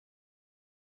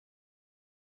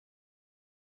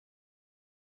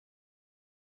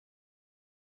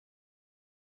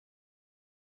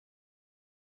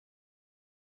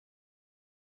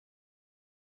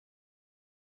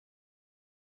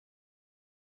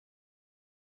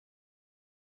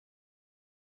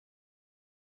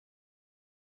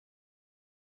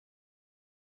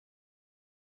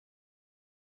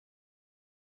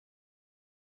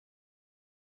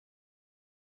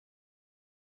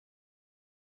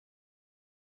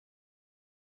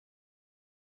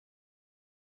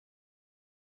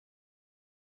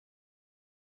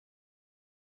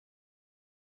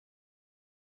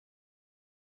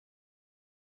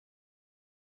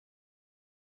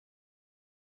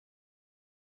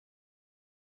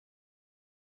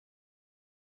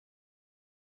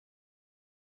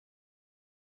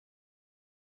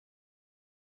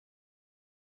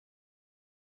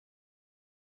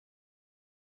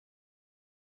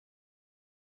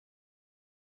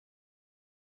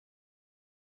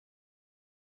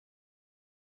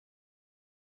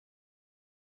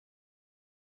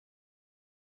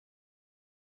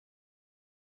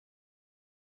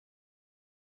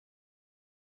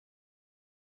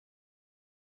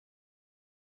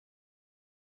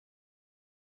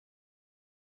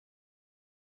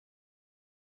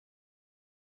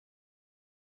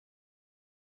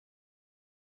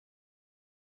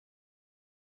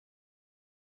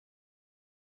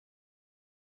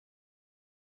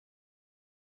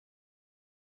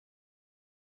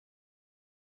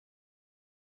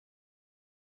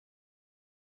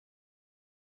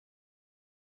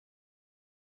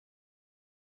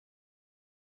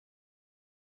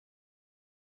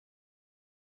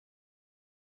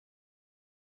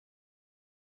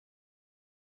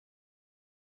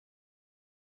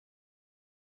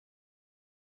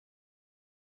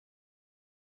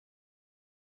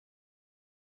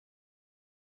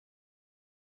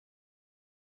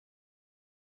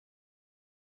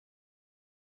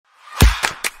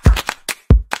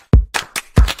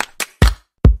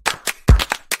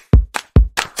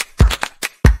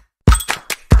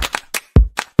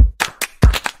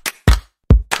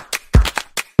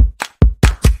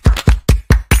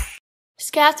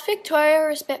Scouts Victoria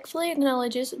respectfully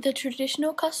acknowledges the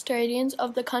traditional custodians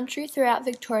of the country throughout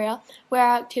Victoria where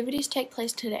our activities take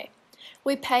place today.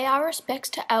 We pay our respects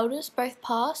to elders both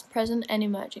past, present and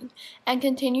emerging, and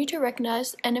continue to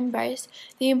recognise and embrace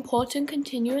the important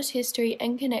continuous history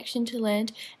and connection to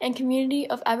land and community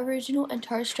of Aboriginal and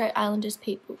Torres Strait Islanders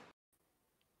people.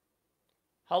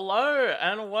 Hello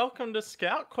and welcome to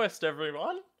Scout Quest,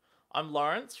 everyone. I'm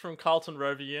Lawrence from Carlton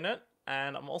Rover Unit,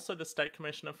 and I'm also the State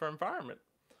Commissioner for Environment.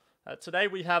 Today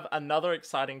we have another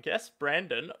exciting guest,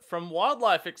 Brandon from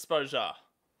Wildlife Exposure.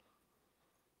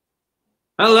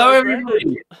 Hello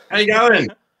everybody. How you going?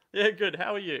 Yeah, good.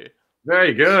 How are you?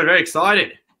 Very good. Very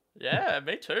excited. Yeah,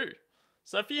 me too.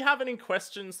 So if you have any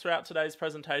questions throughout today's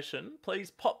presentation, please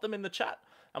pop them in the chat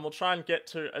and we'll try and get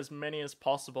to as many as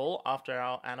possible after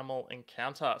our animal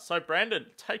encounter. So Brandon,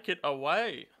 take it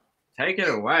away. Take it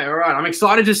away. All right. I'm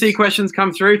excited to see questions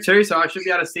come through too. So I should be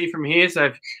able to see from here. So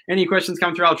if any questions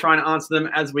come through, I'll try and answer them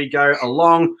as we go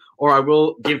along, or I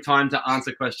will give time to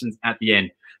answer questions at the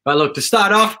end. But look, to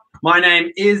start off, my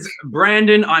name is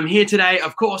Brandon. I'm here today,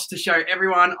 of course, to show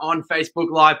everyone on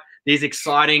Facebook Live these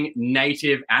exciting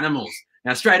native animals.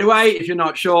 Now, straight away, if you're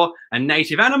not sure, a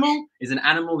native animal is an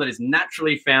animal that is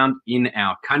naturally found in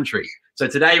our country. So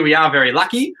today we are very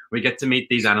lucky. We get to meet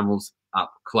these animals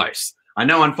up close. I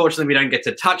know, unfortunately, we don't get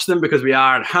to touch them because we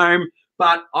are at home,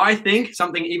 but I think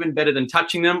something even better than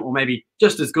touching them, or maybe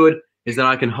just as good, is that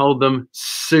I can hold them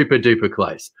super duper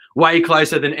close. Way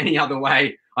closer than any other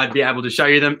way I'd be able to show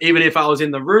you them. Even if I was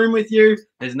in the room with you,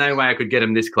 there's no way I could get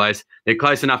them this close. They're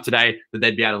close enough today that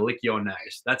they'd be able to lick your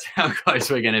nose. That's how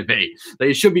close we're going to be. So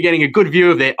you should be getting a good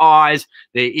view of their eyes,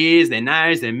 their ears, their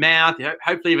nose, their mouth,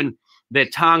 hopefully even their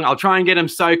tongue. I'll try and get them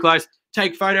so close.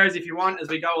 Take photos if you want as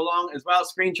we go along as well,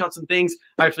 screenshots and things.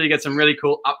 Hopefully you get some really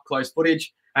cool up-close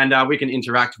footage, and we can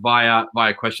interact via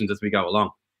questions as we go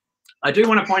along. I do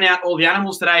want to point out all the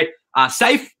animals today are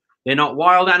safe. They're not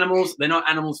wild animals. They're not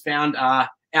animals found out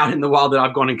in the wild that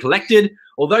I've gone and collected.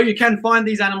 Although you can find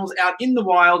these animals out in the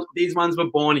wild, these ones were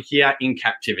born here in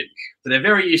captivity. So they're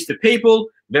very used to people,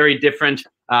 very different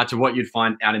to what you'd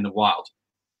find out in the wild.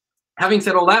 Having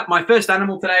said all that, my first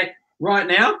animal today, right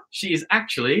now, she is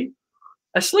actually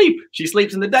asleep. She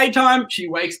sleeps in the daytime. She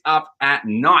wakes up at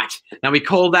night. Now, we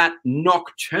call that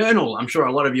nocturnal. I'm sure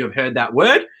a lot of you have heard that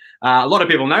word. A lot of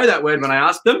people know that word when I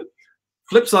ask them.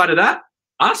 Flip side of that,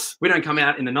 us, we don't come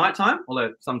out in the nighttime,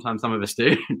 although sometimes some of us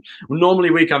do.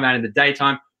 Normally, we come out in the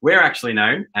daytime. We're actually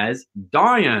known as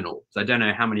diurnal. So I don't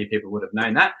know how many people would have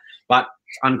known that, but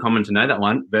it's uncommon to know that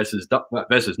one versus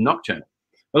nocturnal.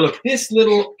 Well, look, this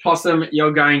little possum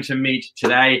you're going to meet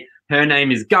today, her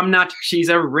name is Gumnut. She's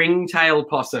a ringtail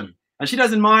possum, and she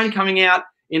doesn't mind coming out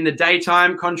in the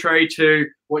daytime, contrary to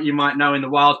what you might know in the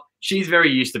wild. She's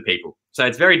very used to people. So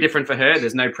it's very different for her.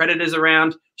 There's no predators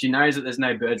around. She knows that there's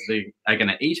no birds that are going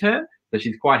to eat her. So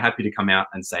she's quite happy to come out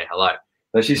and say hello.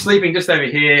 So she's sleeping just over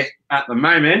here at the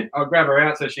moment. I'll grab her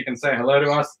out so she can say hello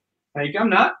to us. Hey,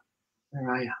 Gumnut.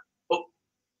 Where are you? Oh,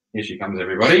 here she comes,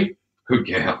 everybody. Good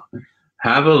girl.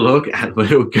 Have a look at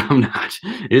little Gumnut.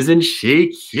 Isn't she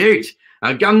cute?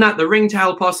 Gumnut, the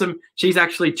ringtail possum, she's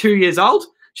actually 2 years old.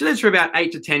 She lives for about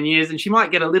 8 to 10 years, and she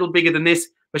might get a little bigger than this,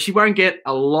 but she won't get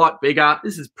a lot bigger.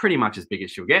 This is pretty much as big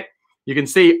as she'll get. You can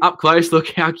see up close, look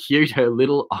how cute her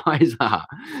little eyes are.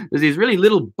 There's these really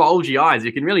little bulgy eyes.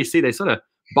 You can really see they sort of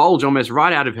bulge almost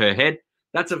right out of her head.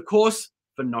 That's, of course,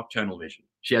 for nocturnal vision.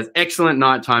 She has excellent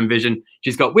nighttime vision.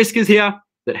 She's got whiskers here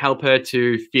that help her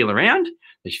to feel around.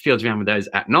 She feels around with those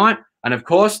at night. And, of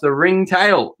course, the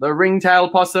ringtail. The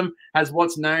ringtail possum has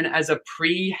what's known as a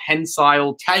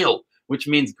prehensile tail, which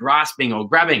means grasping or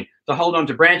grabbing to hold on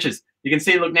to branches. You can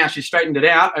see, look now, she's straightened it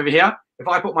out over here. If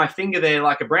I put my finger there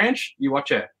like a branch, you watch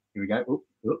her. Here we go. Ooh,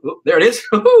 ooh, ooh, there it is.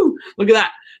 Look at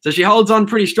that. So she holds on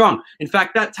pretty strong. In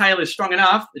fact, that tail is strong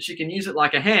enough that she can use it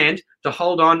like a hand to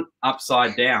hold on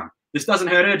upside down. This doesn't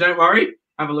hurt her, don't worry.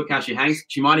 Have a look how she hangs.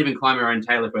 She might even climb her own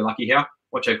tail if we're lucky here.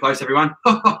 Watch her close, everyone.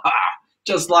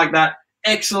 Just like that.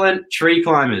 Excellent tree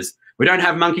climbers. We don't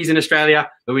have monkeys in Australia,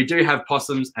 but we do have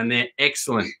possums, and they're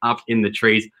excellent up in the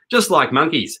trees, just like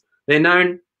monkeys. They're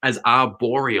known as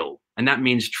arboreal, and that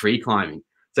means tree climbing.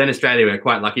 So in Australia, we're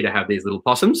quite lucky to have these little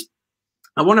possums.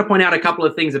 I want to point out a couple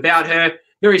of things about her,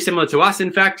 very similar to us,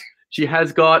 in fact. She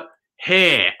has got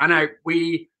hair. I know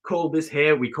we call this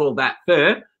hair, we call that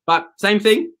fur, but same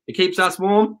thing, it keeps us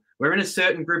warm. We're in a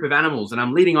certain group of animals, and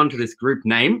I'm leading on to this group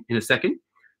name in a second.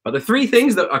 But the three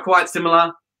things that are quite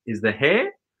similar is the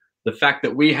hair, the fact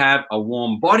that we have a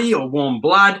warm body or warm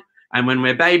blood, and when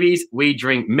we're babies, we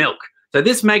drink milk. So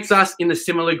this makes us in the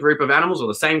similar group of animals, or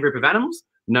the same group of animals,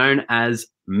 known as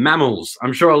mammals.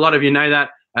 I'm sure a lot of you know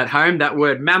that at home, that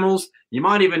word mammals. You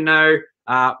might even know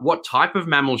what type of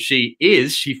mammal she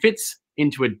is. She fits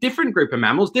into a different group of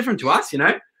mammals, different to us, you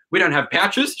know. We don't have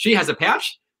pouches. She has a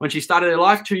pouch. When she started her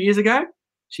life 2 years ago,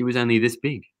 she was only this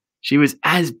big. She was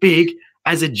as big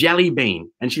as a jelly bean,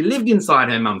 and she lived inside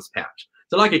her mum's pouch.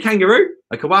 So like a kangaroo,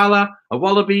 a koala, a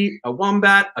wallaby, a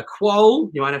wombat, a quoll,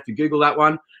 you might have to Google that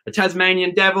one, a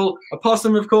Tasmanian devil, a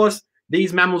possum, of course.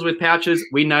 These mammals with pouches,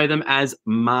 we know them as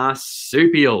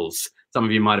marsupials. Some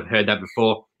of you might have heard that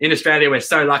before. In Australia, we're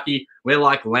so lucky. We're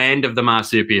like land of the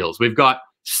marsupials. We've got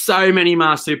so many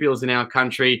marsupials in our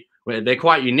country. They're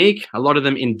quite unique. A lot of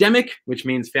them endemic, which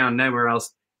means found nowhere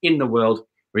else in the world.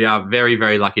 We are very,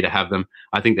 very lucky to have them.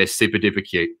 I think they're super duper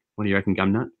cute. What do you reckon,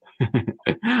 Gumnut?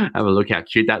 Have a look how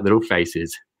cute that little face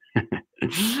is. All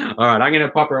right, I'm going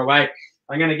to pop her away.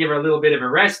 I'm going to give her a little bit of a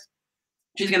rest.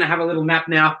 She's going to have a little nap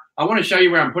now. I want to show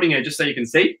you where I'm putting her just so you can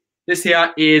see. This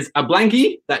here is a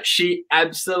blankie that she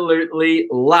absolutely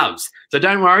loves. So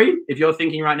don't worry if you're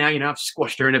thinking right now, you know, I've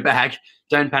squashed her in a bag.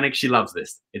 Don't panic. She loves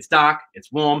this. It's dark.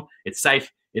 It's warm. It's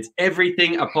safe. It's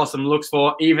everything a possum looks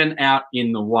for, even out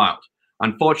in the wild.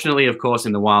 Unfortunately, of course,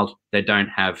 in the wild, they don't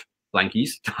have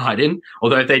blankies to hide in.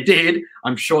 Although if they did,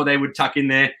 I'm sure they would tuck in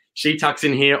there. She tucks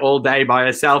in here all day by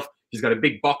herself. She's got a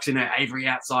big box in her aviary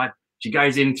outside. She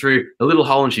goes in through the little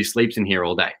hole and she sleeps in here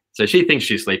all day. So she thinks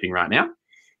she's sleeping right now.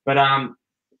 But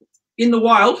in the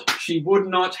wild, she would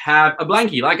not have a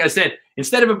blankie. Like I said,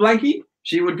 instead of a blankie,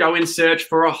 she would go in search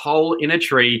for a hole in a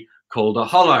tree called a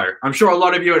hollow. I'm sure a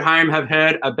lot of you at home have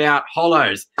heard about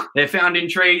hollows. They're found in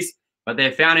trees, but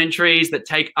they're found in trees that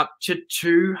take up to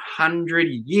 200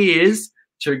 years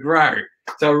to grow.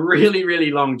 So a really,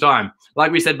 really long time.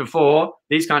 Like we said before,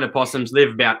 these kind of possums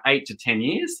live about 8 to 10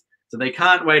 years. So they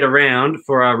can't wait around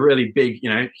for a really big, you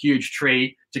know, huge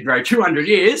tree to grow 200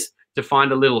 years to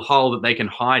find a little hole that they can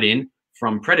hide in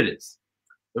from predators.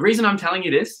 The reason I'm telling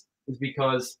you this is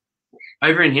because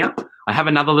over in here, I have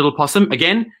another little possum.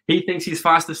 Again, he thinks he's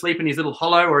fast asleep in his little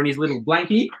hollow or in his little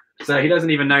blankie. So he doesn't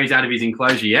even know he's out of his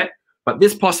enclosure yet. But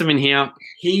this possum in here,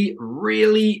 he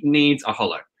really needs a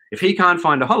hollow. If he can't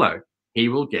find a hollow, he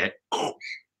will get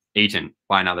eaten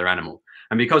by another animal.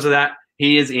 And because of that,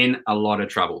 he is in a lot of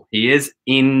trouble. He is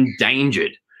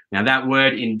endangered. Now, that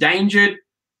word endangered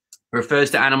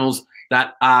refers to animals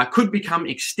that could become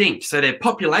extinct. So their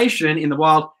population in the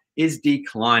wild is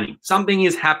declining. Something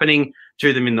is happening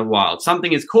to them in the wild.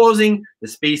 Something is causing the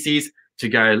species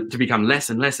to become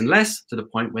less and less and less to the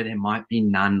point where there might be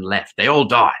none left. They all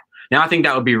die. Now, I think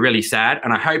that would be really sad,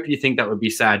 and I hope you think that would be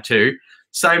sad too.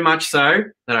 So much so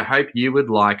that I hope you would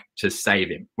like to save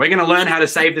him. We're going to learn how to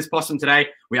save this possum today.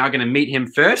 We are going to meet him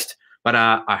first, but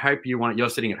I hope you're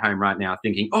sitting at home right now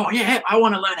thinking, oh yeah, I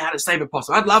want to learn how to save a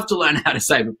possum. I'd love to learn how to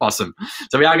save a possum.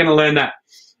 So we are going to learn that.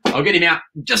 I'll get him out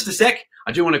in just a sec.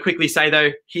 I do want to quickly say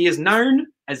though, he is known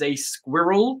as a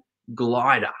squirrel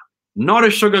glider, not a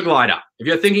sugar glider. If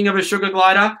you're thinking of a sugar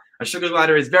glider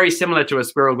is very similar to a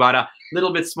squirrel glider, a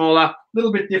little bit smaller, a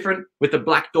little bit different with the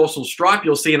black dorsal stripe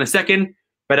you'll see in a second.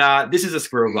 But this is a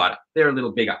squirrel glider. They're a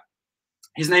little bigger.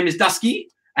 His name is Dusky,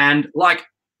 and like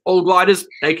all gliders,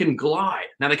 they can glide.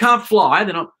 Now, they can't fly.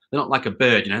 They're not like a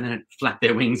bird, you know. They don't flap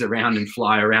their wings around and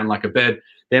fly around like a bird.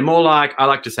 They're more like, I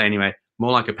like to say anyway,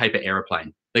 more like a paper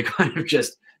aeroplane. They kind of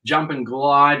just jump and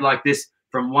glide like this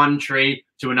from one tree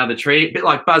to another tree, a bit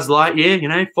like Buzz Lightyear, you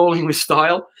know, falling with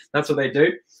style. That's what they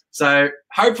do. So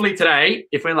hopefully today,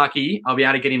 if we're lucky, I'll be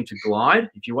able to get him to glide.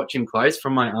 If you watch him close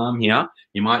from my arm here,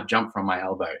 you might jump from my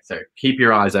elbow. So keep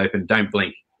your eyes open. Don't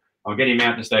blink. I'll get him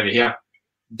out just over here.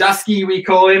 Dusky, we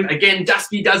call him. Again,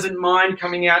 Dusky doesn't mind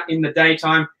coming out in the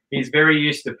daytime. He's very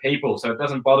used to people, so it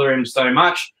doesn't bother him so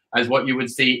much as what you would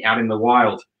see out in the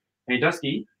wild. Hey,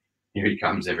 Dusky. Here he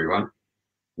comes, everyone.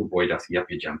 Good boy, Dusky, up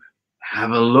you jump.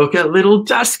 Have a look at little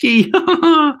Dusky.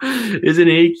 Isn't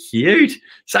he cute?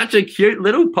 Such a cute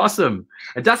little possum.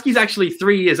 And Dusky's actually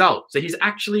 3 years old, so he's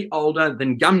actually older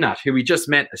than Gumnut, who we just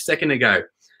met a second ago.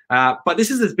 But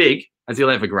this is as big as he'll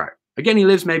ever grow. Again, he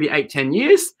lives maybe 8-10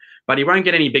 years, but he won't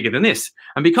get any bigger than this.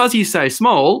 And because he's so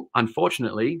small,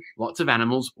 unfortunately, lots of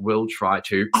animals will try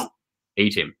to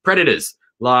eat him. Predators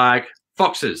like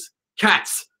foxes,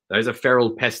 cats, those are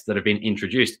feral pests that have been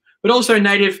introduced, but also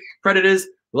native predators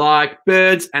like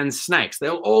birds and snakes.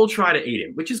 They'll all try to eat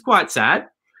him, which is quite sad,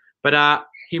 but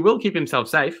he will keep himself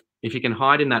safe if he can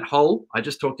hide in that hole I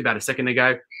just talked about a second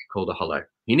ago called a hollow.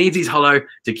 He needs his hollow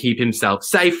to keep himself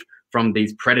safe from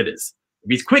these predators.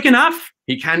 If he's quick enough,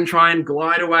 he can try and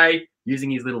glide away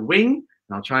using his little wing.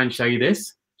 And I'll try and show you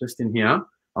this just in here.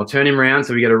 I'll turn him around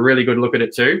so we get a really good look at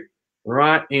it too.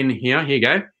 Right in here, here you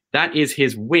go. That is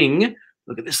his wing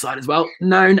look at this side as well,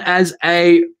 known as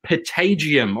a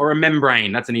patagium or a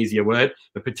membrane. That's an easier word,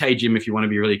 but patagium if you want to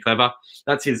be really clever.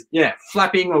 That's his,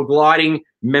 flapping or gliding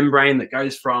membrane that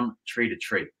goes from tree to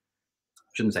tree.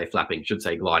 Shouldn't say flapping, should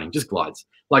say gliding, just glides.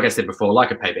 Like I said before,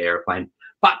 like a paper airplane.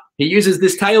 But he uses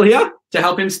this tail here to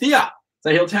help him steer.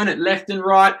 So he'll turn it left and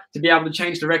right to be able to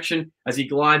change direction as he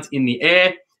glides in the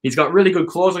air. He's got really good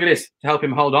claws, look at this, to help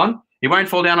him hold on. He won't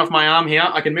fall down off my arm here.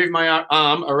 I can move my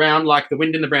arm around like the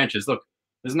wind in the branches. Look,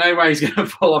 there's no way he's going to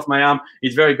fall off my arm.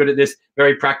 He's very good at this,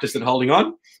 very practiced at holding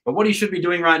on. But what he should be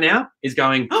doing right now is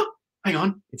going, oh, hang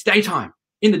on, it's daytime.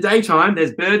 In the daytime,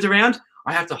 there's birds around.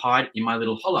 I have to hide in my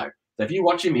little hollow. So if you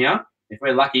watch him here, if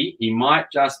we're lucky, he might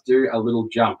just do a little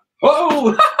jump.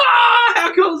 Oh,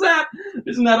 how cool is that?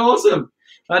 Isn't that awesome?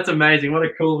 That's amazing. What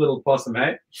a cool little possum,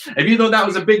 eh? If you thought that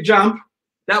was a big jump,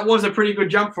 that was a pretty good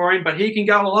jump for him, but he can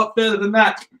go a lot further than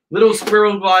that. Little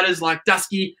squirrel gliders like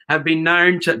Dusky have been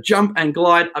known to jump and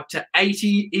glide up to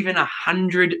 80, even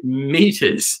 100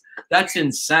 meters. That's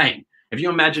insane. If you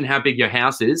imagine how big your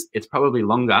house is, it's probably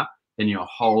longer than your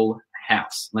whole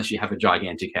house, unless you have a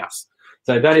gigantic house.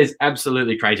 So that is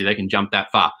absolutely crazy. They can jump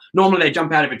that far. Normally they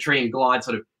jump out of a tree and glide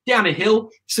sort of down a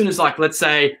hill. As soon as, like, let's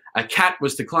say a cat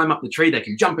was to climb up the tree, they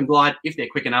can jump and glide if they're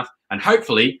quick enough and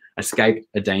hopefully escape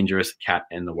a dangerous cat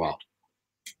in the wild.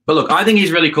 But look, I think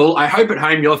he's really cool. I hope at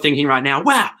home you're thinking right now,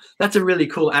 wow, that's a really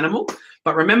cool animal.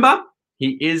 But remember,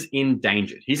 he is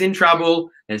endangered. He's in trouble.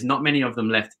 There's not many of them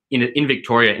left in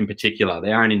Victoria in particular.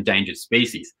 They are an endangered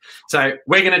species. So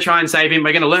we're going to try and save him.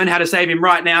 We're going to learn how to save him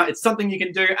right now. It's something you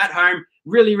can do at home.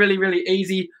 Really, really, really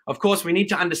easy. Of course, we need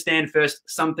to understand first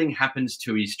something happens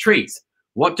to his trees.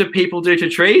 What do people do to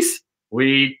trees?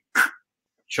 We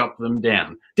chop them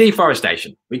down.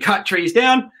 Deforestation. We cut trees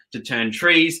down to turn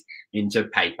trees into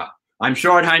paper. I'm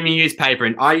sure at home you use paper,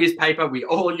 and I use paper. We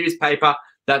all use paper.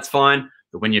 That's fine.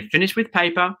 But when you're finished with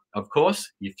paper, of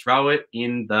course, you throw it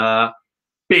in the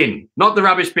bin. Not the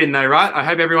rubbish bin though, right? I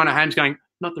hope everyone at home's going,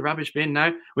 not the rubbish bin,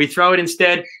 no. We throw it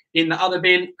instead in the other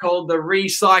bin called the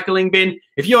recycling bin.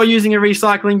 If you're using a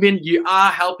recycling bin, you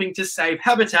are helping to save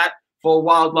habitat for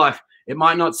wildlife. It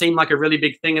might not seem like a really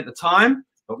big thing at the time,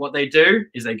 but what they do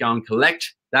is they go and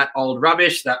collect that old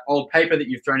rubbish, that old paper that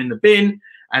you've thrown in the bin,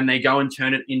 and they go and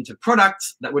turn it into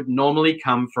products that would normally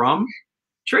come from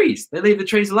trees. They leave the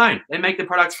trees alone. They make the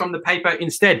products from the paper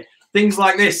instead. Things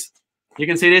like this. You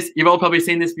can see this. You've all probably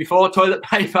seen this before. Toilet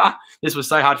paper. This was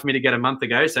so hard for me to get a month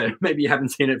ago, so maybe you haven't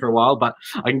seen it for a while, but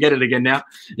I can get it again now.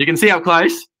 You can see up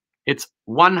close, it's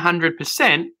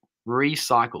 100%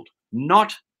 recycled.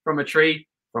 Not from a tree,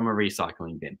 from a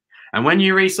recycling bin. And when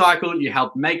you recycle, you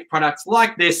help make products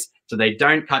like this so they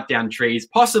don't cut down trees,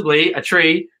 possibly a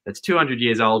tree that's 200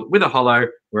 years old with a hollow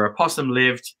where a possum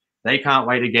lived. They can't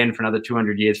wait again for another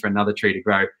 200 years for another tree to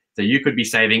grow. So you could be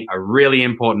saving a really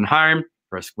important home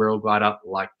for a squirrel glider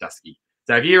like Dusky.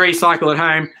 So if you recycle at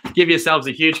home, give yourselves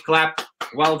a huge clap.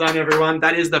 Well done, everyone.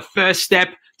 That is the first step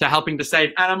to helping to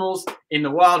save animals in the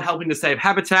wild, helping to save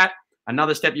habitat.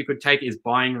 Another step you could take is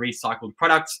buying recycled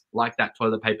products like that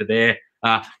toilet paper there.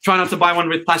 Try not to buy one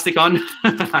with plastic on.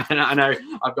 I know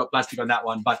I've got plastic on that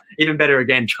one, but even better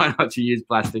again, try not to use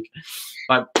plastic.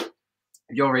 But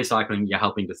if you're recycling, you're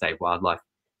helping to save wildlife.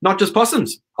 Not just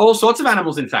possums, all sorts of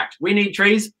animals, in fact. We need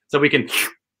trees so we can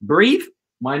breathe.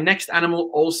 My next animal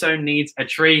also needs a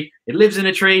tree. It lives in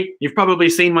a tree. You've probably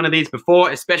seen one of these before,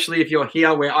 especially if you're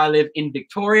here where I live in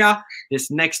Victoria.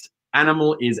 This next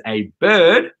animal is a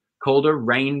bird called a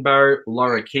rainbow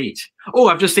lorikeet. Oh,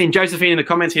 I've just seen Josephine in the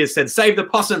comments here said, save the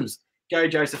possums. Go,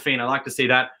 Josephine. I like to see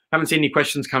that. Haven't seen any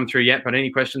questions come through yet, but any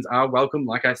questions are welcome,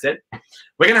 like I said.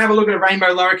 We're going to have a look at a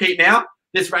rainbow lorikeet now.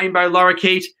 This rainbow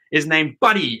lorikeet is named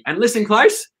Buddy. And listen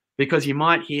close, because you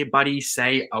might hear Buddy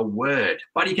say a word.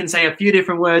 Buddy can say a few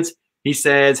different words. He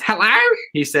says, hello.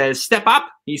 He says, step up.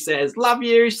 He says, love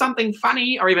you, something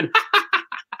funny, or even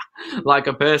like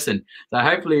a person. So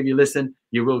hopefully if you listen,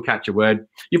 you will catch a word.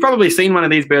 You've probably seen one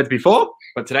of these birds before,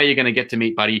 but today you're going to get to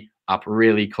meet Buddy up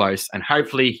really close, and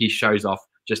hopefully he shows off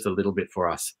just a little bit for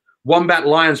us. Wombat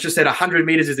lions just said 100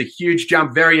 meters is a huge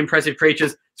jump. Very impressive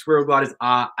creatures. Squirrel gliders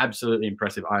are absolutely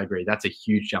impressive. I agree. That's a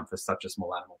huge jump for such a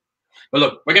small animal. But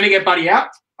look, we're going to get Buddy out.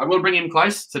 I will bring him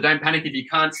close, so don't panic if you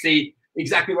can't see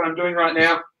exactly what I'm doing right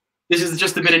now. This is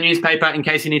just a bit of newspaper in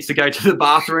case he needs to go to the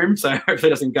bathroom, so hopefully it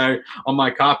doesn't go on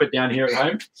my carpet down here at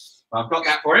home. I've got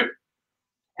that for him.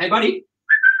 Hey, Buddy,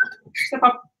 step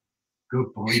up.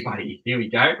 Good boy, Buddy. Here we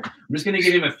go. I'm just going to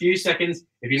give him a few seconds.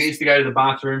 If he needs to go to the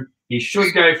bathroom, he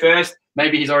should go first.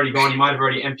 Maybe he's already gone. He might have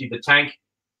already emptied the tank.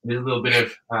 There's a little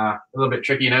bit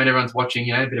tricky, you know, and everyone's watching,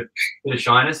 you know, a bit of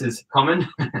shyness is common.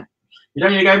 You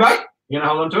don't need to go, bud? You're going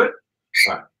to hold on to it?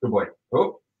 All right, good boy.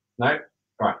 Oh, no.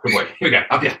 All right, good boy. Here we go.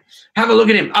 Up here. Have a look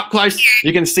at him up close.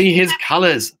 You can see his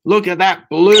colors. Look at that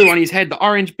blue on his head, the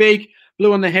orange beak,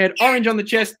 blue on the head, orange on the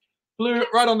chest, blue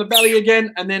right on the belly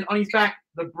again, and then on his back,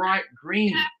 the bright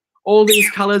green. All these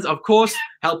colors, of course,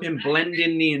 help him blend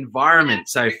in the environment.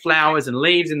 So flowers and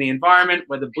leaves in the environment,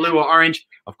 whether blue or orange,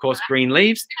 of course, green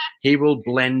leaves, he will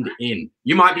blend in.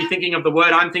 You might be thinking of the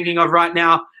word I'm thinking of right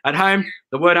now at home.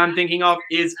 The word I'm thinking of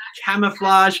is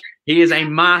camouflage. He is a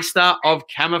master of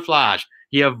camouflage.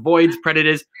 He avoids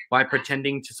predators by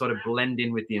pretending to sort of blend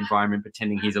in with the environment,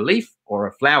 pretending he's a leaf or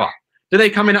a flower. Do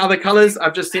they come in other colors?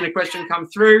 I've just seen a question come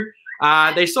through.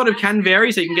 They sort of can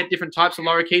vary, so you can get different types of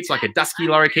lorikeets, like a dusky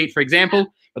lorikeet, for example,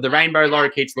 but the rainbow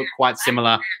lorikeets look quite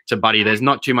similar to Buddy. There's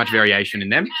not too much variation in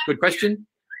them. Good question.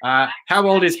 How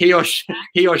old is he or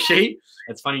she?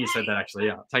 It's funny you said that, actually.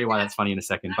 I'll tell you why that's funny in a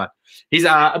second, but he's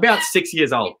about 6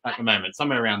 years old at the moment,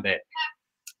 somewhere around there.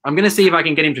 I'm going to see if I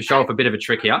can get him to show off a bit of a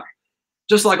trick here.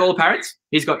 Just like all parrots,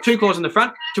 he's got 2 claws in the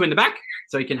front, 2 in the back,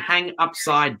 so he can hang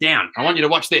upside down. I want you to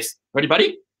watch this. Ready,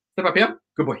 Buddy? Step up here.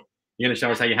 Good boy. You're going to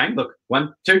show us how you hang. Look,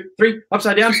 1, 2, 3,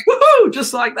 upside down. Woohoo!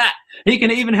 Just like that. He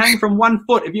can even hang from 1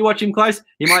 foot. If you watch him close,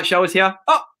 he might show us here.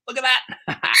 Oh, look at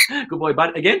that. Good boy,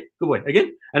 bud. Again. Good boy.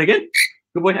 Again. And again.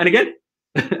 Good boy. And again.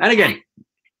 And again.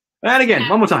 And again.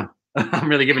 One more time. I'm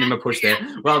really giving him a push there.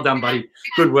 Well done, buddy.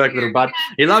 Good work, little bud.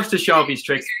 He loves to show off his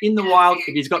tricks. In the wild,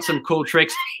 if he's got some cool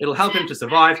tricks, it'll help him to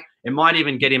survive. It might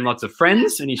even get him lots of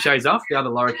friends, and he shows off. The other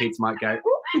lorikeets might go,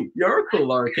 "Ooh, you're a cool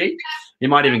lorikeet." He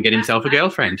might even get himself a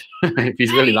girlfriend if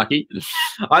he's really lucky.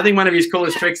 I think one of his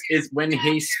coolest tricks is when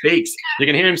he speaks. You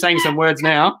can hear him saying some words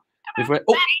now. If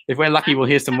we're lucky, we'll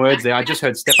hear some words there. I just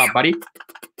heard "step up, buddy."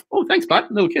 Oh, thanks, bud.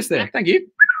 A little kiss there. Thank you.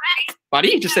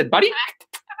 Buddy, just said buddy.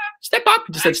 Step up.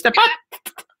 Just said step up.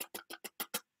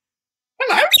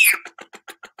 Hello.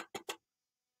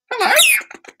 Hello.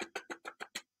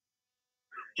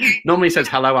 Normally says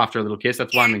hello after a little kiss.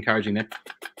 That's why I'm encouraging them.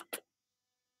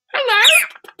 Hello.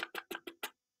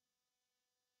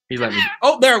 He's let me.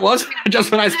 Oh, there it was.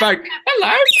 Just when I spoke.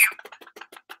 Hello.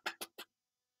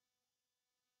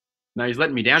 No, he's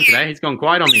letting me down today. He's gone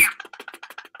quiet on me.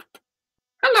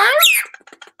 Hello.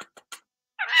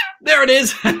 There it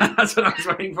is. That's what I was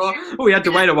waiting for. Oh, we had to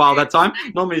wait a while that time.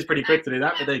 Normally he's pretty quick to do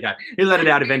that, but there you go. He let it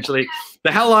out eventually.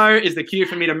 The hello is the cue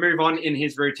for me to move on in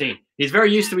his routine. He's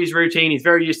very used to his routine. He's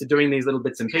very used to doing these little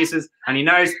bits and pieces, and he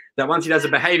knows that once he does a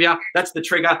behavior, that's the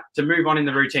trigger to move on in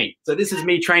the routine. So this is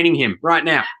me training him right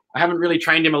now. I haven't really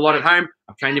trained him a lot at home.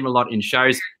 I've trained him a lot in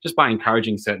shows just by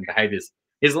encouraging certain behaviors.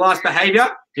 His last behavior,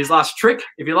 his last trick,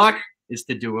 if you like, is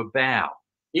to do a bow.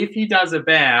 If he does a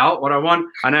bow, what I want,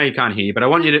 I know you can't hear you, but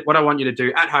what I want you to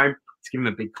do at home is give him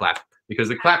a big clap, because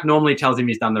the clap normally tells him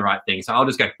he's done the right thing. So I'll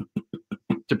just go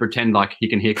to pretend like he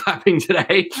can hear clapping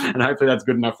today, and hopefully that's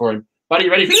good enough for him. Buddy,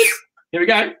 you ready for this? Here we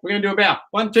go. We're going to do a bow.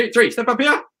 1, 2, 3. Step up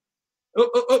here.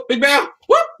 Oh, big bow.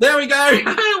 Whoop, there we go.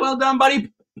 Well done,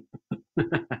 buddy.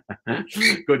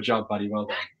 Good job, buddy. Well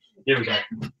done. Here we go.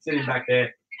 Sitting back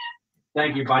there.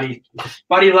 Thank you, buddy.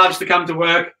 Buddy loves to come to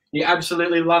work. He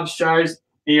absolutely loves shows.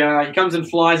 He comes and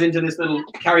flies into this little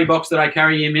carry box that I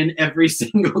carry him in every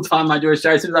single time I do a show.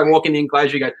 As soon as I walk in the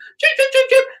enclosure, he goes, chip, chip, chip,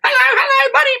 chip.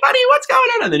 Hello, buddy, what's going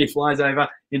on? And then he flies over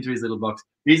into his little box.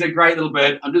 He's a great little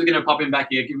bird. I'm just going to pop him back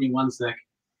here. Give me 1 sec.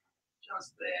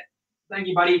 Just there. Thank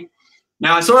you, buddy.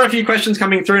 Now, I saw a few questions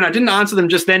coming through, and I didn't answer them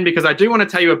just then because I do want to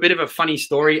tell you a bit of a funny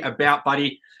story about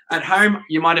Buddy. At home,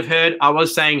 you might have heard I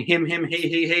was saying him,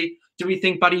 he. Do we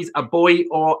think Buddy's a boy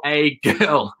or a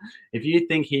girl? If you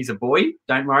think he's a boy,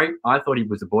 don't worry. I thought he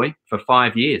was a boy for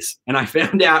 5 years. And I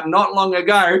found out not long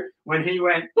ago when he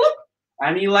went, bloop,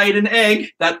 and he laid an egg,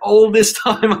 that all this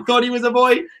time I thought he was a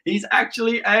boy. He's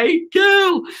actually a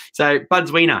girl. So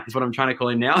Bud's Wiener is what I'm trying to call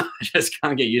him now. I just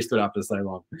can't get used to it after so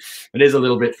long. It is a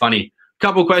little bit funny.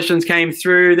 Couple questions came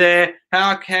through there.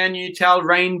 How can you tell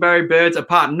rainbow birds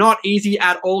apart? Not easy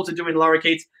at all to do in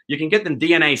lorikeets. You can get them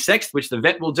DNA sexed, which the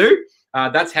vet will do.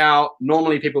 That's how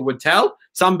normally people would tell.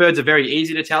 Some birds are very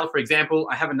easy to tell. For example,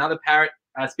 I have another parrot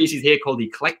species here called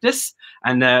Eclectus,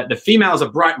 and the females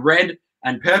are bright red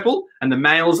and purple, and the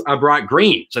males are bright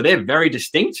green. So they're very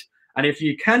distinct. And if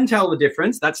you can tell the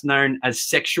difference, that's known as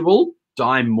sexual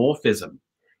dimorphism.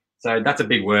 So that's a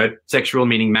big word. Sexual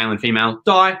meaning male and female.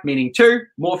 Di meaning two.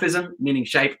 Morphism meaning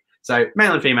shape. So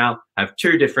male and female have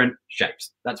 2 different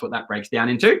shapes. That's what that breaks down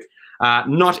into.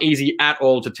 Not easy at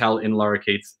all to tell in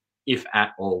lorikeets, if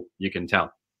at all you can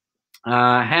tell.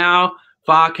 How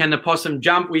far can the possum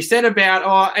jump? We said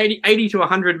about 80 to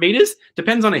 100 meters.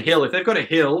 Depends on a hill. If they've got a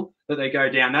hill that they go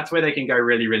down, that's where they can go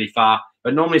really, really far.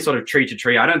 But normally sort of tree to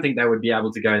tree, I don't think they would be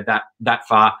able to go that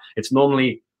far. It's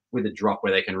normally with a drop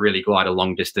where they can really glide a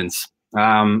long distance.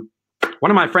 One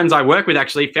of my friends I work with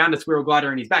actually found a squirrel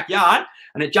glider in his backyard,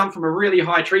 and it jumped from a really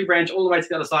high tree branch all the way to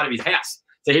the other side of his house.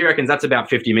 So he reckons that's about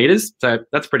 50 meters. So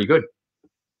that's pretty good.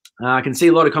 I can see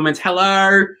a lot of comments.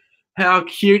 Hello. How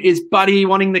cute is Buddy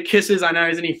wanting the kisses? I know,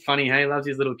 isn't he funny? Hey, loves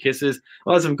his little kisses.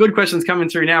 Well, there's some good questions coming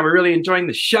through now. We're really enjoying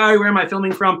the show. Where am I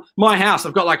filming from? My house.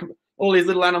 I've got like all these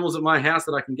little animals at my house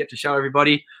that I can get to show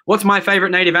everybody. What's my favorite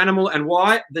native animal and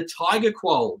why? The tiger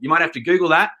quoll. You might have to Google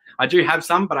that. I do have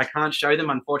some, but I can't show them,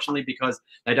 unfortunately, because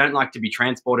they don't like to be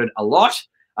transported a lot.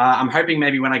 I'm hoping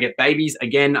maybe when I get babies,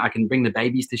 again, I can bring the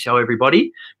babies to show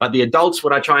everybody. But the adults,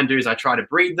 what I try and do is I try to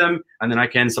breed them, and then I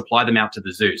can supply them out to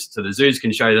the zoos. So the zoos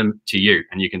can show them to you,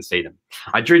 and you can see them.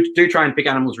 I do try and pick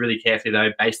animals really carefully,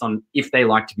 though, based on if they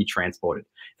like to be transported.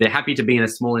 If they're happy to be in a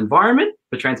small environment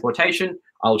for transportation,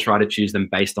 I'll try to choose them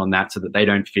based on that so that they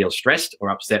don't feel stressed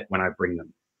or upset when I bring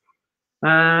them.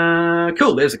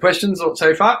 Cool, there's the questions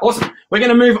so far. Awesome. We're going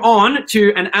to move on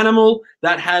to an animal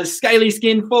that has scaly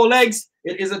skin, 4 legs.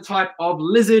 It is a type of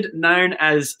lizard known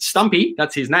as Stumpy.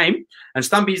 That's his name. And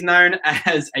Stumpy's known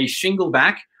as a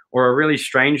shingleback, or a really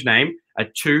strange name, a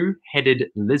 2-headed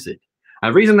lizard.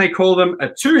 The reason they call them a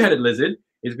 2-headed lizard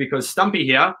is because Stumpy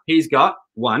here, he's got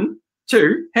 1,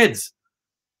 2 heads.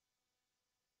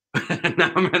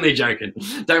 No, I'm only joking.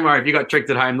 Don't worry if you got tricked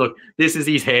at home. Look, this is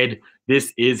his head.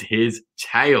 This is his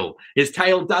tail. His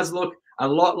tail does look a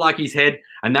lot like his head,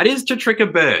 and that is to trick a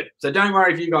bird. So don't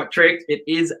worry if you got tricked. It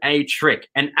is a trick.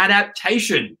 An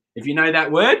adaptation, if you know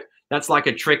that word, that's like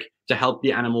a trick to help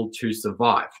the animal to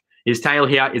survive. His tail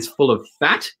here is full of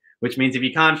fat, which means if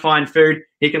he can't find food,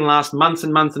 he can last months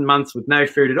and months and months with no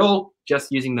food at all,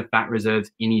 just using the fat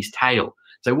reserves in his tail.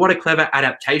 So what a clever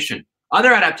adaptation.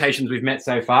 Other adaptations we've met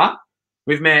so far,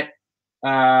 we've met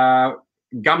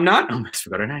Gumnut. I almost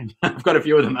forgot her name. I've got a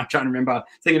few of them. I'm trying to remember.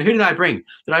 Thinking, who did I bring?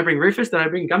 Did I bring Rufus? Did I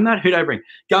bring Gumnut? Who did I bring?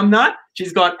 Gumnut.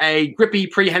 She's got a grippy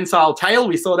prehensile tail.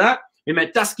 We saw that. We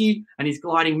met Dusky and his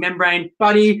gliding membrane,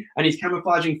 Buddy and his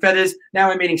camouflaging feathers. Now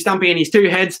we're meeting Stumpy and his 2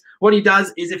 heads. What he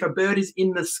does is if a bird is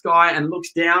in the sky and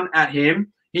looks down at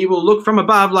him, he will look from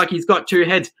above like he's got 2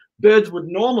 heads. Birds would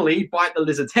normally bite the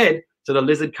lizard's head, so the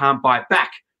lizard can't bite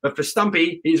back. But for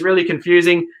Stumpy, he's really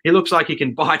confusing. He looks like he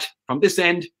can bite from this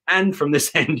end and from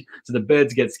this end, so the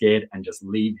birds get scared and just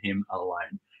leave him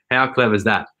alone. How clever is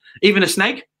that? Even a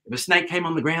snake, if a snake came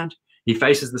on the ground, he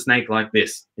faces the snake like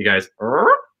this. He goes,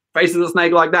 faces the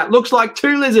snake like that. Looks like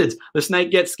 2 lizards. The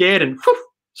snake gets scared and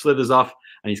slithers off,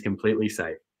 and he's completely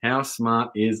safe. How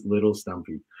smart is little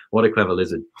Stumpy? What a clever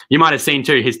lizard. You might have seen,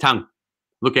 too, his tongue.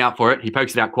 Look out for it. He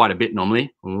pokes it out quite a bit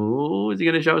normally. Oh, is he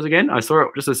going to show us again? I saw it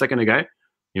just a second ago.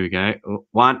 Here we go.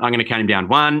 1. I'm going to count him down.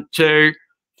 1, 2,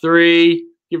 3.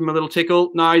 Give him a little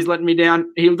tickle. No, he's letting me down.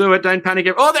 He'll do it. Don't panic.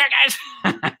 Oh, there it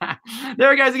goes.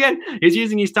 There it goes again. He's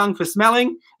using his tongue for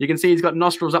smelling. You can see he's got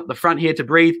nostrils up the front here to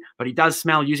breathe, but he does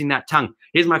smell using that tongue.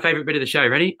 Here's my favorite bit of the show.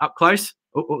 Ready? Up close.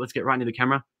 Oh, let's get right into the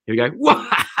camera. Here we go. Whoa!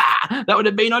 That would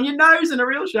have been on your nose in a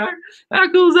real show. How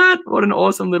cool is that? What an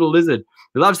awesome little lizard.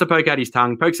 He loves to poke out his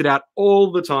tongue, pokes it out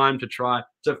all the time to try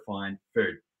to find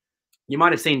food. You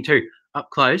might have seen too, up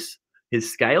close,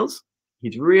 his scales.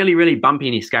 He's really, really bumpy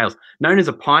in his scales. Known as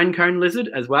a pine cone lizard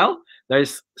as well.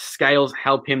 Those scales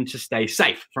help him to stay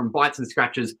safe from bites and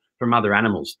scratches from other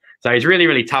animals. So he's really,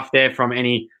 really tough there from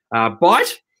any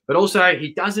bite, but also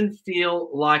he doesn't feel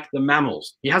like the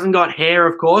mammals. He hasn't got hair,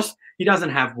 of course. He doesn't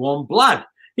have warm blood.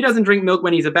 He doesn't drink milk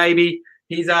when he's a baby.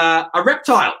 He's a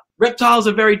reptile. Reptiles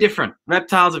are very different.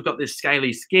 Reptiles have got this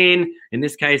scaly skin. In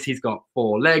this case, he's got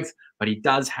 4 legs, but he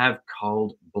does have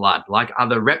cold blood. Like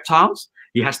other reptiles,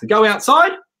 he has to go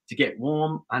outside to get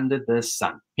warm under the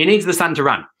sun. He needs the sun to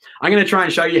run. I'm going to try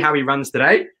and show you how he runs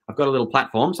today. I've got a little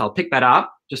platform, so I'll pick that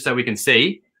up just so we can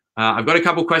see. I've got a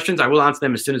couple questions. I will answer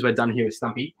them as soon as we're done here with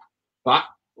Stumpy. But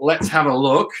let's have a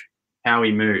look how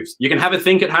he moves. You can have a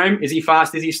think at home. Is he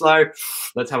fast? Is he slow?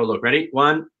 Let's have a look. Ready?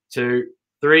 1, 2,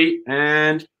 3,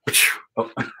 and... Oh.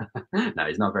 No,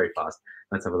 he's not very fast.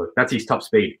 Let's have a look. That's his top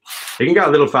speed. He can go a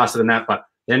little faster than that, but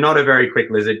they're not a very quick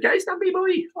lizard. Go, Stumpy boy.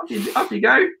 Off you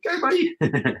go. Go, buddy.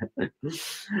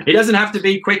 He doesn't have to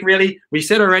be quick, really. We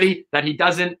said already that he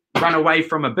doesn't run away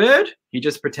from a bird. He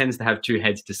just pretends to have 2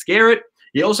 heads to scare it.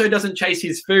 He also doesn't chase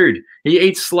his food. He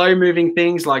eats slow-moving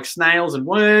things like snails and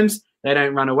worms. They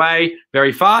don't run away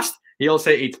very fast. He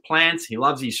also eats plants. He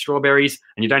loves his strawberries,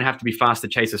 and you don't have to be fast to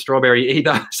chase a strawberry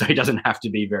either, so he doesn't have to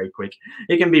be very quick.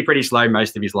 He can be pretty slow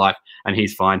most of his life, and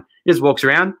he's fine. He just walks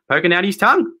around, poking out his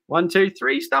tongue. 1, 2,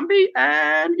 3, Stumpy,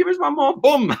 and give us 1 more.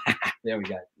 Boom. There we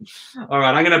go. All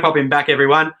right, I'm going to pop him back,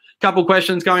 everyone. Couple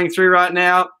questions going through right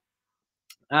now.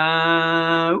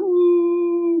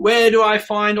 where do I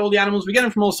find all the animals? We get them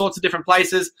from all sorts of different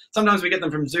places. Sometimes we get them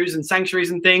from zoos and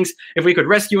sanctuaries and things. If we could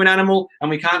rescue an animal and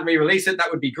we can't re-release it, that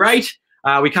would be great.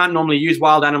 We can't normally use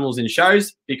wild animals in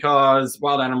shows because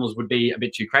wild animals would be a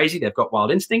bit too crazy. They've got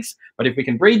wild instincts. But if we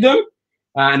can breed them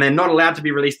and they're not allowed to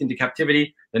be released into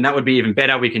captivity, then that would be even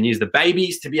better. We can use the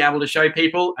babies to be able to show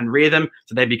people and rear them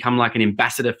so they become like an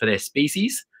ambassador for their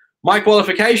species. My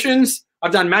qualifications,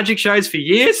 I've done magic shows for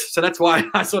years, so that's why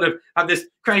I sort of have this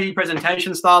crazy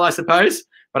presentation style, I suppose.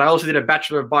 But I also did a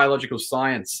Bachelor of Biological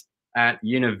Science at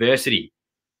university.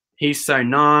 He's so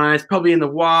nice, probably in the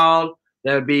wild.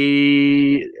 There would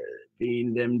be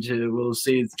them to, we'll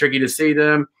see, it's tricky to see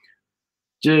them.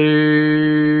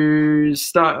 Going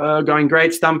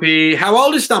great, Stumpy. How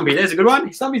old is Stumpy? There's a good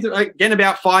one. Stumpy's, again,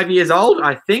 about 5 years old,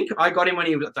 I think. I got him when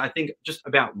he was, I think, just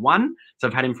about 1. So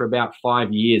I've had him for about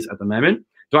 5 years at the moment.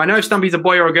 Do I know if Stumpy's a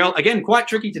boy or a girl? Again, quite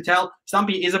tricky to tell.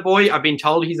 Stumpy is a boy. I've been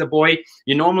told he's a boy.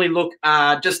 You normally look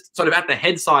just sort of at the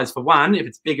head size for one. If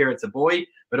it's bigger, it's a boy.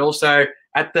 But also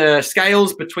at the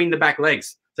scales between the back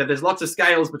legs. So if there's lots of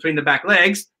scales between the back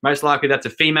legs, most likely that's a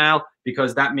female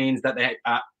because that means that they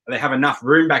have enough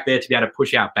room back there to be able to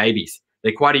push out babies.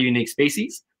 They're quite a unique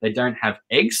species. They don't have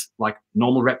eggs like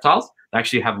normal reptiles. They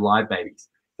actually have live babies.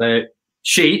 So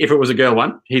she, if it was a girl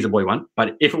one, he's a boy one.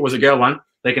 But if it was a girl one,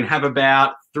 they can have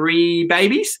about 3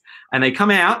 babies and they come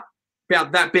out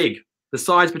about that big, the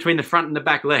size between the front and the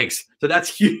back legs. So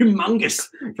that's humongous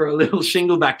for a little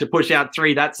shingleback to push out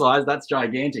 3 that size. That's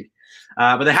gigantic.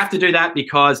 But they have to do that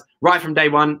because right from day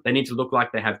one, they need to look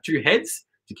like they have 2 heads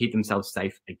to keep themselves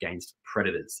safe against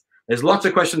predators. There's lots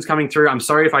of questions coming through. I'm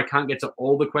sorry if I can't get to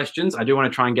all the questions. I do want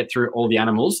to try and get through all the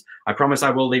animals. I promise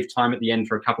I will leave time at the end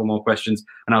for a couple more questions,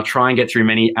 and I'll try and get through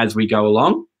many as we go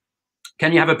along.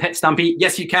 Can you have a pet, Stumpy?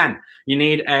 Yes, you can. You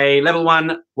need a level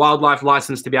 1 wildlife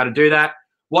license to be able to do that.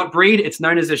 What breed? It's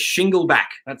known as a shingleback.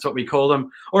 That's what we call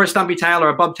them. Or a stumpy tail, or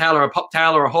a bobtail, or a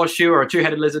poptail, or a horseshoe, or a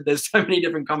 2-headed lizard. There's so many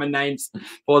different common names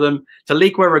for them.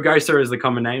 Taliqua rugosa is the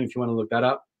common name if you want to look that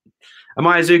up. Am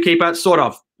I a zookeeper? Sort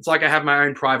of. It's like I have my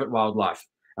own private wildlife.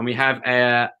 And we have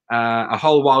a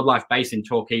whole wildlife base in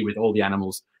Torquay with all the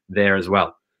animals there as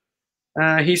well.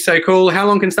 He's so cool. How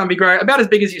long can Stumpy grow? About as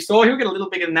big as you saw. He'll get a little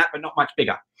bigger than that, but not much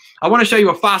bigger. I want to show you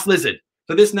a fast lizard.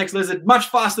 So this next lizard, much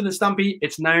faster than Stumpy.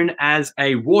 It's known as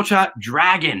a water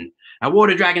dragon. Now,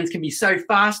 water dragons can be so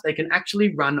fast, they can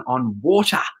actually run on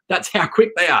water. That's how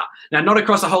quick they are. Now, not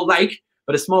across a whole lake,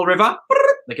 but a small river.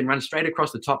 They can run straight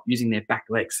across the top using their back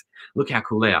legs. Look how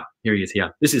cool they are. Here he is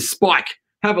here. This is Spike.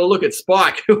 Have a look at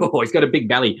Spike. Oh, he's got a big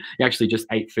belly. He actually just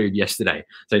ate food yesterday.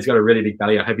 So he's got a really big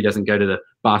belly. I hope he doesn't go to the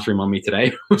bathroom on me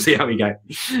today. We'll see how we go.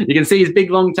 You can see his big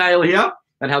long tail here.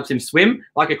 That helps him swim.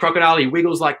 Like a crocodile, he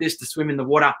wiggles like this to swim in the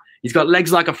water. He's got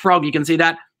legs like a frog. You can see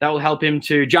that. That will help him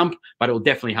to jump, but it will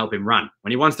definitely help him run.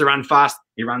 When he wants to run fast,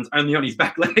 he runs only on his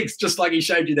back legs, just like he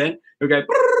showed you then. He'll go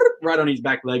right on his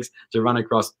back legs to run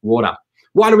across water.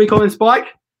 Why do we call him Spike?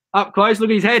 Up close, look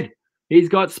at his head. He's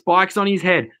got spikes on his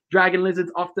head. Dragon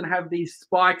lizards often have these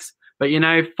spikes, but you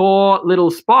know, for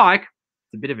little Spike,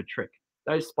 it's a bit of a trick.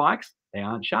 Those spikes, they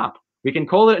aren't sharp. We can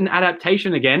call it an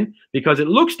adaptation again because it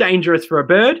looks dangerous for a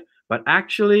bird, but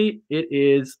actually it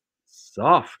is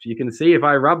soft. You can see if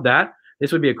I rub that,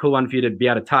 this would be a cool one for you to be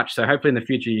able to touch. So hopefully in the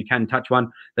future you can touch one.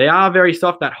 They are very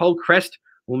soft. That whole crest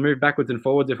will move backwards and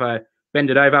forwards if I bend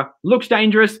it over. Looks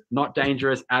dangerous, not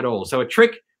dangerous at all. So a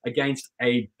trick against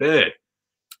a bird.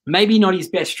 Maybe not his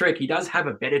best trick. He does have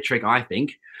a better trick, I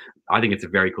think. I think it's a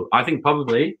very cool. I think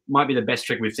probably might be the best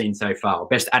trick we've seen so far.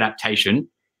 Best adaptation.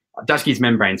 Dusky's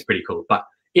membrane's pretty cool. But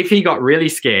if he got really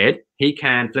scared, he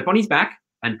can flip on his back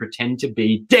and pretend to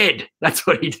be dead. That's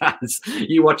what he does.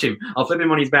 You watch him. I'll flip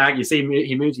him on his back. You see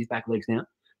he moves his back legs now.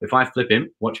 If I flip him,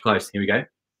 watch close. Here we go.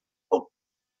 Oh,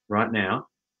 right now,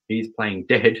 he's playing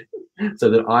dead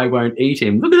so that I won't eat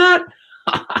him. Look at that.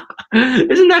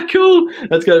 Isn't that cool?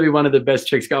 That's got to be one of the best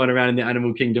tricks going around in the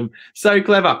animal kingdom. So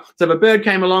clever. So if a bird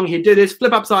came along, he'd do this,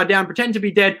 flip upside down, pretend to be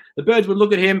dead. The birds would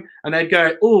look at him and they'd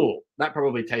go, oh, that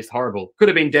probably tastes horrible. Could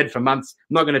have been dead for months.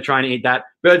 I'm not going to try and eat that.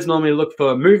 Birds normally look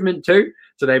for movement too,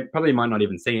 so they probably might not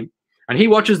even see him. And he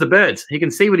watches the birds. He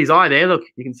can see with his eye there. Look,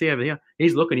 you can see over here.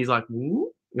 He's looking. He's like,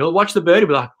 ooh. He'll watch the bird. He'll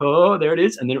be like, oh, there it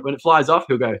is. And then when it flies off,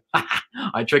 he'll go,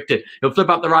 I tricked it. He'll flip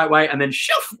up the right way and then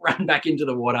shoof, run back into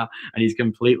the water, and he's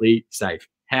completely safe.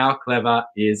 How clever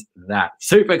is that?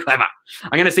 Super clever.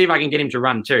 I'm going to see if I can get him to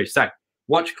run too. So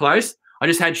watch close. I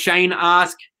just had Shane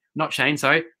ask, not Shane,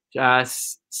 sorry,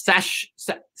 Sathi,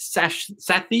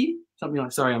 something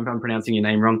like, sorry, I'm pronouncing your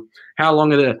name wrong. How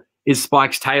long is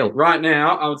Spike's tail? Right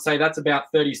now, I would say that's about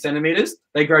 30 centimeters.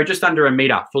 They grow just under a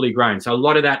meter, fully grown. So a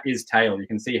lot of that is tail. You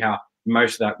can see how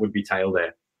most of that would be tail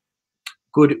there.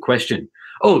 Good question.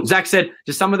 Oh, Zach said,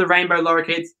 do some of the rainbow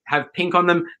lorikeets have pink on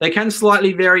them? They can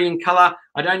slightly vary in color.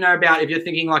 I don't know about if you're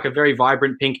thinking like a very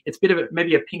vibrant pink. It's a bit of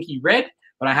maybe a pinky red,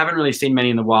 but I haven't really seen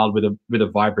many in the wild with a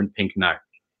vibrant pink, no.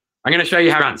 I'm going to show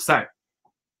you how it runs. So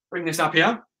bring this up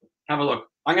here. Have a look.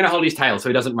 I'm going to hold his tail so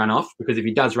he doesn't run off, because if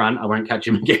he does run, I won't catch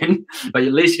him again. But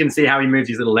at least you can see how he moves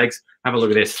his little legs. Have a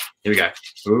look at this. Here we go.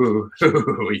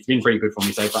 Ooh, he's been pretty good for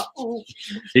me so far. Ooh.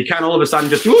 He can all of a sudden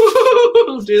just do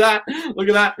that. Look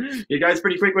at that. He goes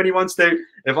pretty quick when he wants to.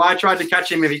 If I tried to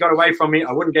catch him, if he got away from me,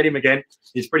 I wouldn't get him again.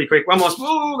 He's pretty quick. One more.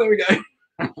 Oh, there we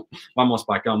go. One more,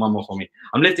 Spike. Go on, one more for me.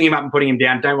 I'm lifting him up and putting him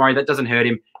down. Don't worry, that doesn't hurt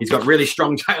him. He's got really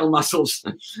strong tail muscles.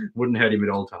 Wouldn't hurt him at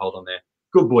all to hold on there.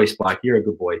 Good boy, Spike. You're a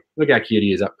good boy. Look how cute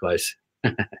he is up close.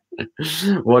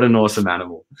 What an awesome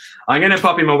animal. I'm going to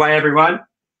pop him away, everyone.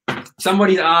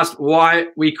 Somebody's asked why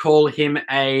we call him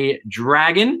a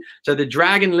dragon. So the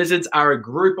dragon lizards are a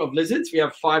group of lizards. We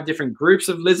have 5 different groups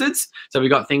of lizards. So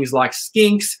we've got things like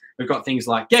skinks. We've got things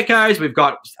like geckos. We've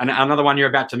got another one you're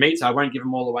about to meet, so I won't give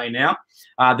them all away now.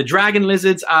 The dragon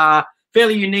lizards are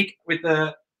fairly unique with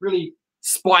the really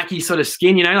spiky sort of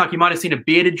skin, you know, like you might have seen a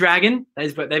bearded dragon.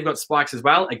 They've got spikes as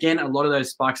well. Again, a lot of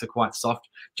those spikes are quite soft,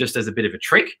 just as a bit of a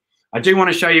trick. I do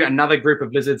want to show you another group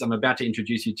of lizards I'm about to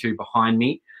introduce you to behind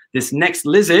me. This next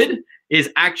lizard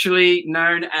is actually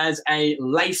known as a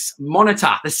lace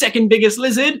monitor, the second biggest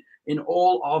lizard in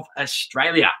all of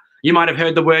Australia. You might have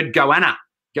heard the word goanna.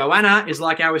 Goanna is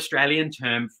like our Australian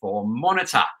term for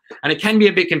monitor. And it can be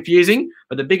a bit confusing,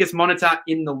 but the biggest monitor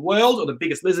in the world, or the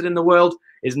biggest lizard in the world,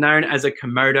 is known as a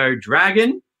Komodo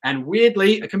dragon. And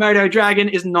weirdly, a Komodo dragon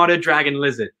is not a dragon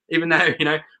lizard, even though, you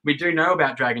know, we do know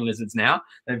about dragon lizards now.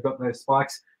 They've got those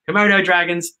spikes. Komodo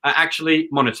dragons are actually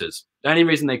monitors. The only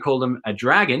reason they call them a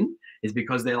dragon is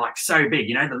because they're like so big.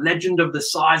 You know, the legend of the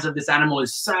size of this animal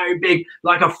is so big,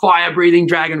 like a fire-breathing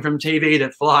dragon from TV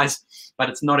that flies, but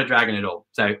it's not a dragon at all.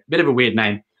 So a bit of a weird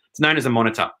name. It's known as a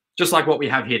monitor, just like what we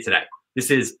have here today.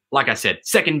 This is, like I said,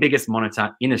 second biggest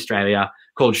monitor in Australia,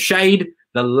 called Shade,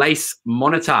 the lace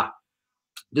monitor.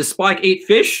 Does Spike eat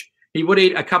fish? He would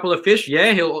eat a couple of fish.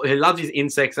 Yeah, he loves his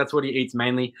insects. That's what he eats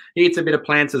mainly. He eats a bit of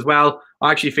plants as well. I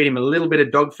actually feed him a little bit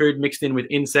of dog food mixed in with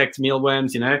insects,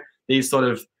 mealworms, you know, these sort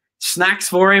of snacks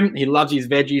for him. He loves his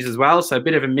veggies as well. So a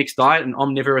bit of a mixed diet, an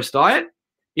omnivorous diet.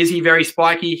 Is he very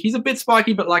spiky? He's a bit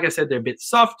spiky, but like I said, they're a bit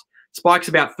soft. Spike's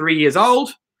about 3 years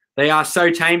old. They are so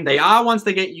tame. They are once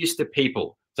they get used to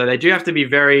people. So they do have to be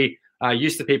very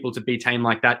used to people to be tame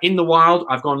like that. In the wild,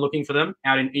 I've gone looking for them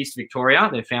out in East Victoria.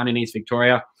 They're found in East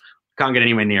Victoria. Can't get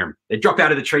anywhere near them. They drop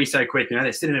out of the tree so quick. You know,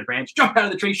 they sit in a branch, drop out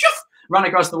of the tree, shoof, run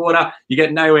across the water. You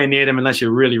get nowhere near them unless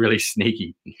you're really, really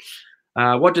sneaky.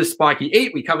 What does Spiky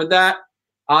eat? We covered that.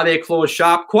 Are their claws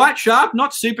sharp? Quite sharp,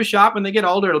 not super sharp. When they get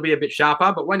older, it'll be a bit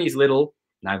sharper. But when he's little,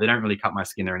 no, they don't really cut my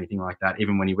skin or anything like that,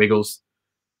 even when he wiggles.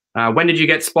 When did you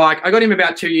get Spike? I got him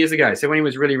about 2 years ago. So when he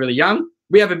was really, really young.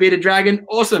 We have a bearded dragon.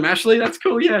 Awesome, Ashley. That's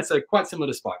cool. Yeah, so quite similar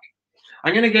to Spike.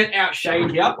 I'm going to get out Shade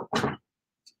here.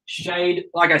 Shade,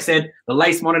 like I said, the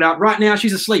lace monitor. Right now,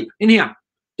 she's asleep in here.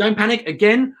 Don't panic.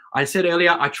 Again, I said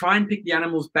earlier, I try and pick the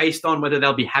animals based on whether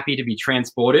they'll be happy to be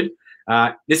transported.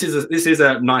 This is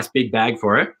a nice big bag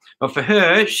for her. But for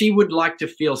her, she would like to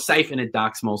feel safe in a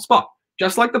dark, small spot.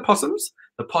 Just like the possums.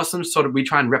 The possums we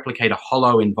try and replicate a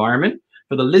hollow environment.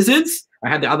 For the lizards, I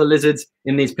had the other lizards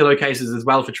in these pillowcases as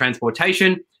well for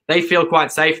transportation. They feel quite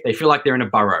safe. They feel like they're in a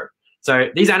burrow. So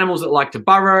these animals that like to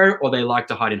burrow or they like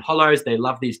to hide in hollows, they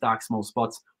love these dark, small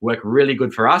spots, work really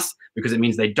good for us because it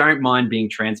means they don't mind being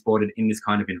transported in this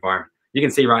kind of environment. You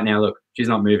can see right now, look, she's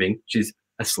not moving. She's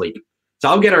asleep. So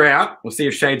I'll get her out. We'll see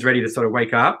if Shade's ready to sort of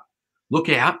wake up. Look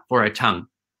out for her tongue.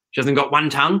 She hasn't got one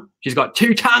tongue. She's got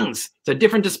 2 tongues. So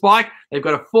different to Spike, they've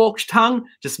got a forked tongue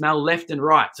to smell left and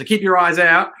right. So keep your eyes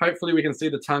out. Hopefully we can see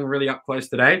the tongue really up close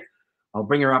today. I'll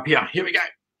bring her up here. Here we go.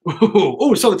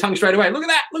 Oh, saw the tongue straight away. Look at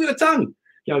that. Look at the tongue.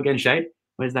 Go again, Shade.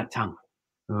 Where's that tongue?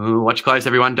 Ooh, watch close,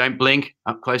 everyone. Don't blink.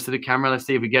 Up close to the camera. Let's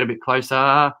see if we get a bit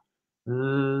closer.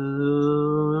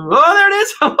 Oh, there it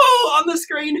is. Oh, on the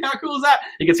screen. How cool is that?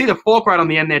 You can see the fork right on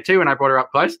the end there too when I brought her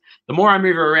up close. The more I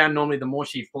move her around, normally the more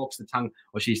she forks the tongue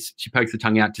or she pokes the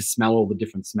tongue out to smell all the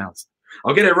different smells.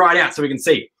 I'll get it right out so we can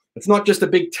see. It's not just a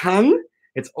big tongue.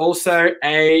 It's also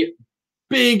a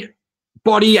big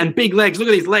body and big legs. Look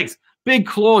at these legs. Big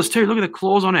claws too. Look at the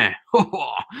claws on her.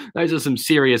 Oh, those are some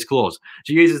serious claws.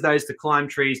 She uses those to climb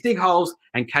trees, dig holes,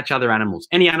 and catch other animals.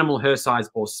 Any animal her size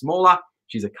or smaller.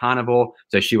 She's a carnivore,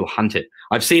 so she will hunt it.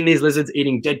 I've seen these lizards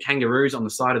eating dead kangaroos on the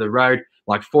side of the road,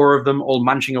 like 4 of them all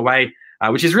munching away.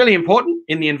 which is really important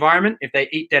in the environment if they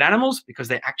eat dead animals, because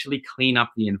they actually clean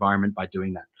up the environment by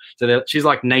doing that. So she's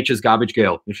like nature's garbage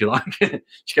girl, if you like.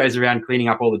 She goes around cleaning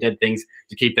up all the dead things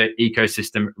to keep the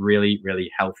ecosystem really, really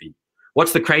healthy.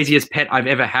 What's the craziest pet I've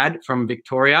ever had from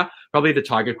Victoria? Probably the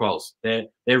tiger quolls. They're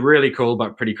really cool,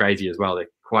 but pretty crazy as well. They're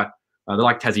quite, they're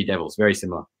like Tassie devils, very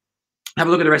similar. Have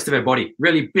a look at the rest of her body.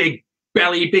 Really big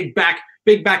belly, big back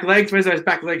legs. Where's those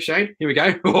back legs, Shade? Here we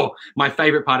go. Oh, my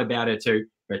favorite part about her too,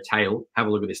 her tail. Have a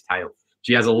look at this tail.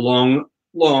 She has a long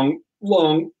tail.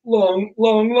 Look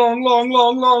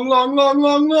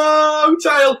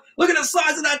at the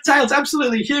size of that tail. It's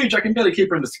absolutely huge. I can barely keep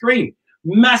her on the screen.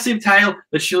 Massive tail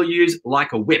that she'll use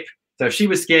like a whip. So if she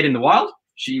was scared in the wild,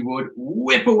 she would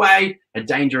whip away a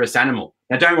dangerous animal.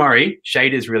 Now, don't worry,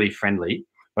 Shade is really friendly,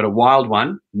 but a wild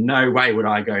one, no way would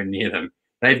I go near them.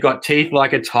 They've got teeth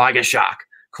like a tiger shark,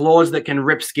 claws that can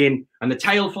rip skin, and the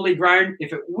tail fully grown,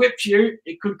 if it whipped you,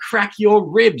 it could crack your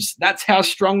ribs. That's how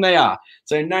strong they are.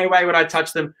 So no way would I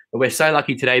touch them, but we're so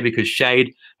lucky today because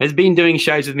Shade has been doing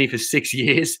shows with me for 6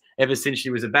 years, ever since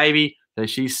she was a baby. So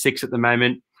she's 6 at the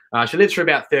moment. She lives for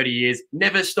about 30 years,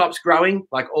 never stops growing.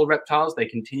 Like all reptiles, they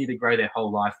continue to grow their whole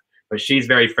life. But she's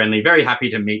very friendly, very happy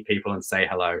to meet people and say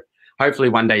hello. Hopefully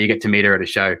one day you get to meet her at a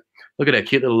show. Look at her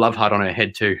cute little love heart on her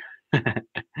head too.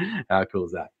 How cool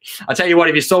is that? I'll tell you what,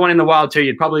 if you saw one in the wild too,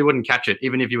 you probably wouldn't catch it,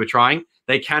 even if you were trying.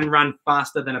 They can run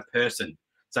faster than a person.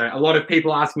 So a lot of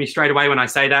people ask me straight away when I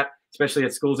say that, especially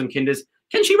at schools and kinders,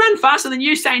 can she run faster than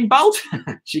Usain Bolt?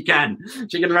 She can.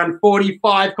 She can run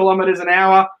 45 kilometers an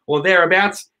hour or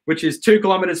thereabouts, which is 2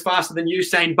 kilometers faster than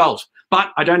Usain Bolt.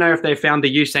 But I don't know if they found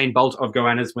the Usain Bolt of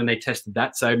goannas when they tested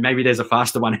that, so maybe there's a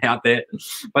faster one out there.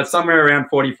 But somewhere around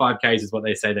 45 Ks is what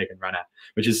they say they can run at,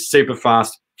 which is super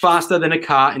fast, faster than a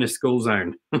car in a school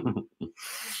zone.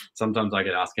 Sometimes I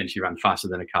get asked, can she run faster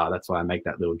than a car? That's why I make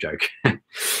that little joke.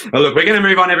 Well, look, we're going to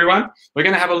move on, everyone. We're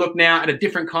going to have a look now at a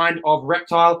different kind of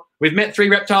reptile. We've met 3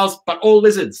 reptiles, but all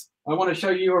lizards. I want to show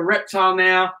you a reptile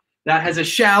now that has a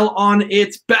shell on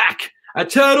its back. A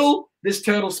turtle. This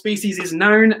turtle species is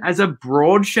known as a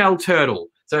broad-shell turtle.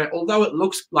 So although it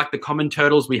looks like the common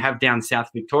turtles we have down South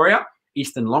Victoria,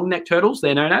 eastern long-neck turtles,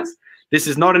 they're known as, this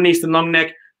is not an eastern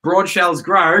long-neck. Broad shells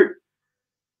grow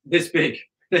this big.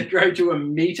 They grow to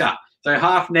 1 meter. So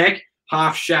half neck,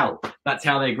 half shell. That's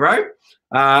how they grow.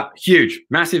 Huge,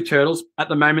 massive turtles. At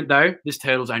the moment, though, this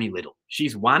turtle's only little.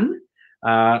 She's 1.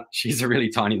 She's a really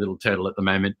tiny little turtle at the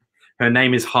moment. Her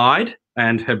name is Hyde,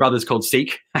 and her brother's called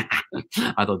Seek.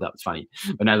 I thought that was funny.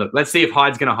 But no, look, let's see if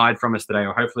Hyde's going to hide from us today,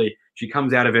 or hopefully she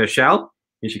comes out of her shell.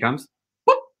 Here she comes.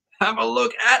 Whoop. Have a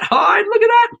look at Hyde. Look at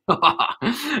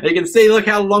that. You can see, look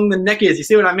how long the neck is. You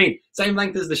see what I mean? Same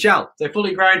length as the shell. So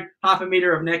fully grown, half a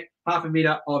meter of neck, half a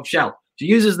meter of shell. She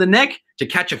uses the neck to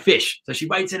catch a fish. So she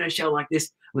waits in her shell like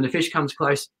this. When the fish comes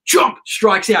close, chomp,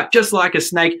 strikes out just like a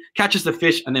snake, catches the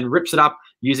fish, and then rips it up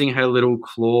using her little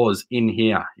claws in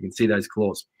here. You can see those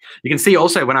claws. You can see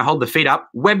also when I hold the feet up,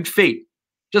 webbed feet,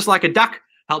 just like a duck,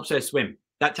 helps her swim.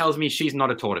 That tells me she's not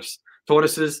a tortoise.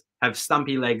 Tortoises have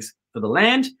stumpy legs for the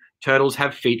land. Turtles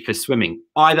have feet for swimming,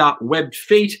 either webbed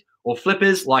feet or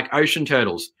flippers like ocean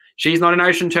turtles. She's not an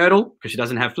ocean turtle because she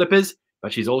doesn't have flippers,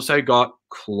 but she's also got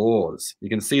claws. You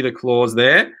can see the claws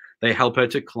there. They help her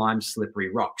to climb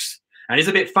slippery rocks. And it's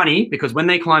a bit funny because when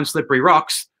they climb slippery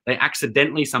rocks, they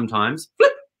accidentally sometimes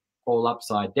flip, fall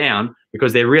upside down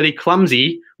because they're really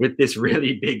clumsy with this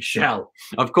really big shell.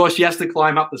 Of course, she has to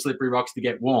climb up the slippery rocks to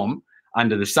get warm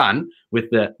under the sun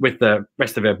with the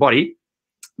rest of her body.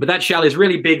 But that shell is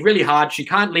really big, really hard. She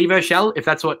can't leave her shell, if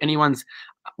that's what anyone's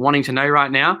wanting to know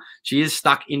right now. She is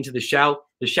stuck into the shell.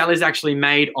 The shell is actually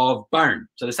made of bone.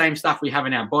 So the same stuff we have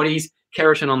in our bodies,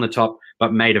 keratin on the top,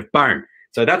 but made of bone.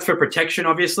 So that's for protection,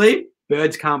 obviously.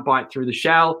 Birds can't bite through the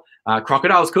shell.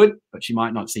 Crocodiles could, but she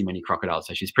might not see many crocodiles,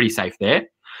 so she's pretty safe there.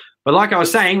 But like I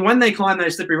was saying, when they climb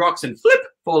those slippery rocks and flip,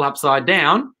 fall upside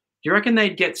down, do you reckon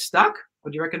they'd get stuck,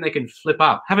 or do you reckon they can flip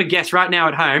up? Have a guess right now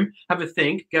at home. Have a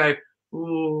think. Go,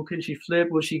 oh, can she flip?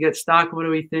 Will she get stuck? What do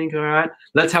we think? All right,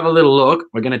 let's have a little look.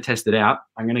 We're going to test it out.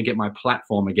 I'm going to get my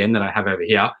platform again that I have over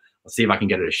here. I'll see if I can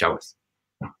get her to show us.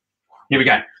 Here we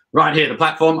go. Right here, the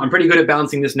platform. I'm pretty good at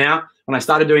balancing this now. When I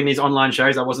started doing these online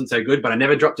shows, I wasn't so good, but I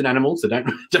never dropped an animal, so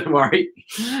don't worry.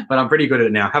 But I'm pretty good at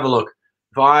it now. Have a look.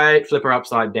 If I flip her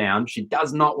upside down, she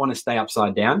does not want to stay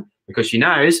upside down because she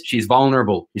knows she's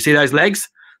vulnerable. You see those legs?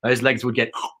 Those legs would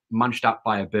get munched up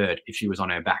by a bird if she was on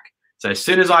her back. So as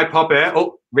soon as I pop her,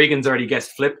 oh, Regan's already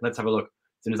guessed flip. Let's have a look.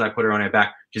 As soon as I put her on her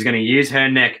back, she's going to use her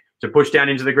neck to push down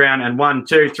into the ground. And 1,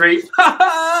 2, 3.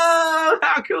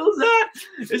 How cool is that?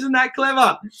 Isn't that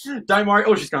clever? Don't worry.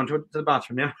 Oh, she's going to the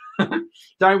bathroom now.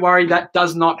 Don't worry, that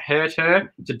does not hurt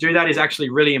her. To do that is actually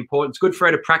really important. It's good for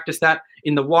her to practice that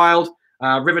in the wild.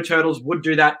 River turtles would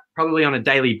do that probably on a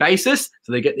daily basis,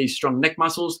 so they get these strong neck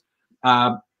muscles.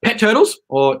 Pet turtles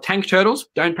or tank turtles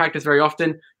don't practice very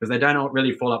often because they don't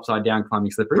really fall upside down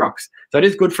climbing slippery rocks. So it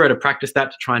is good for her to practice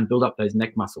that to try and build up those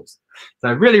neck muscles.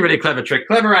 So really, really clever trick,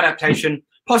 clever adaptation.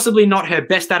 Possibly not her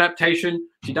best adaptation.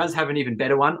 She does have an even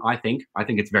better one, I think. I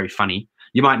think it's very funny.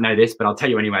 You might know this, but I'll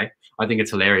tell you anyway. I think it's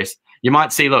hilarious. You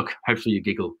might see, look, hopefully you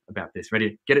giggle about this.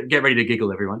 Ready? Get ready to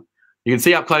giggle, everyone. You can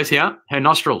see up close here, her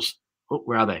nostrils. Oh,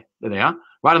 where are they? There they are.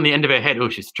 Right on the end of her head. Oh,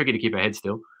 she's tricky to keep her head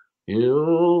still. There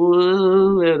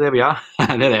we are.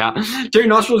 There they are. 2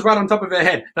 nostrils right on top of her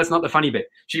head. That's not the funny bit.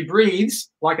 She breathes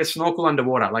like a snorkel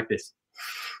underwater, like this.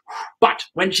 But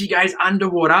when she goes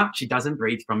underwater, she doesn't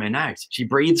breathe from her nose. She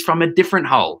breathes from a different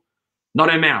hole,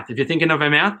 not her mouth. If you're thinking of her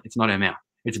mouth, it's not her mouth.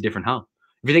 It's a different hole.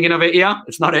 If you're thinking of her ear,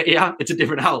 it's not her ear. It's a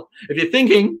different hole. If you're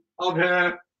thinking of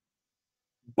her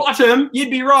bottom,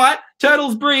 you'd be right.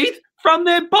 Turtles breathe from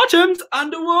their bottoms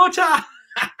underwater.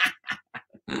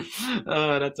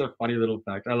 Oh, that's a funny little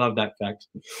fact. I love that fact.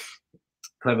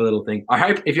 Clever little thing. I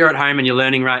hope if you're at home and you're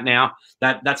learning right now,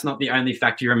 that's not the only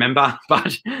fact you remember,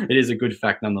 but it is a good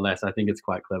fact nonetheless. I think it's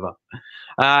quite clever.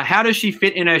 How does she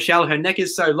fit in her shell? Her neck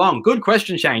is so long. Good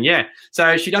question, Shane. Yeah.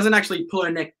 So she doesn't actually pull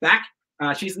her neck back.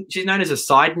 She's known as a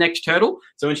side-necked turtle.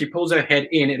 So when she pulls her head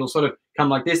in, it'll sort of come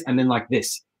like this and then like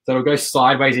this. So it'll go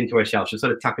sideways into her shell. She'll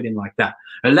sort of tuck it in like that.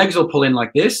 Her legs will pull in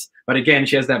like this, but again,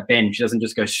 she has that bend. She doesn't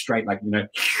just go straight like,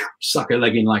 suck her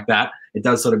leg in like that. It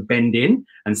does sort of bend in,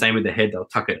 and same with the head. They'll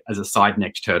tuck it as a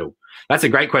side-necked turtle. That's a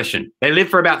great question. They live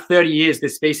for about 30 years,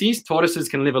 this species. Tortoises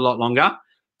can live a lot longer.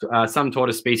 Some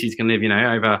tortoise species can live,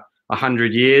 over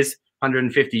 100 years,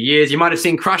 150 years. You might have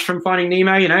seen Crush from Finding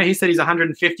Nemo. He said he's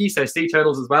 150, so sea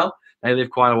turtles as well. They live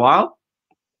quite a while.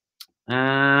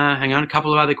 Hang on, a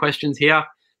couple of other questions here.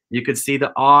 You could see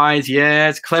the eyes.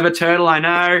 Yes, clever turtle, I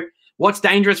know. What's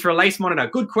dangerous for a lace monitor?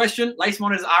 Good question. Lace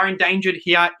monitors are endangered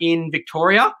here in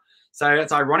Victoria. So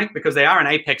it's ironic because they are an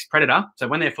apex predator. So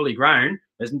when they're fully grown,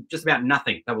 there's just about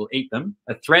nothing that will eat them.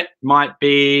 A threat might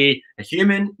be a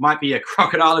human, might be a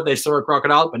crocodile if they saw a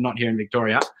crocodile, but not here in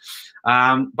Victoria.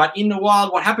 But in the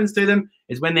wild, what happens to them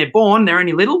is when they're born, they're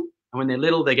only little. And when they're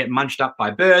little, they get munched up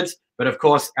by birds. But of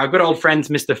course, our good old friends,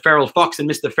 Mr. Feral Fox and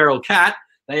Mr. Feral Cat,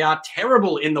 they are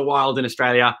terrible in the wild in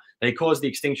Australia. They cause the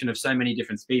extinction of so many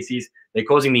different species. They're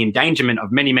causing the endangerment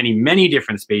of many, many, many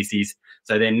different species.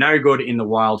 So they're no good in the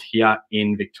wild here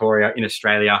in Victoria, in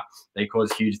Australia. They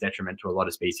cause huge detriment to a lot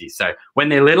of species. So when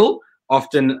they're little,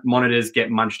 often monitors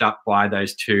get munched up by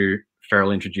those 2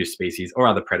 feral introduced species or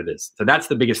other predators. So that's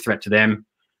the biggest threat to them.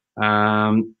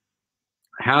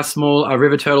 How small are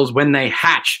river turtles when they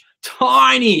hatch?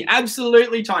 Tiny,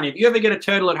 absolutely tiny. If you ever get a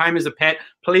turtle at home as a pet,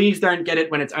 please don't get it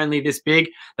when it's only this big.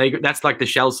 That's like the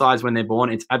shell size when they're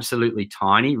born. It's absolutely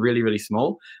tiny, really, really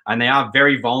small. And they are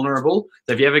very vulnerable.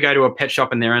 So if you ever go to a pet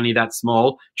shop and they're only that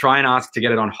small, try and ask to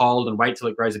get it on hold and wait till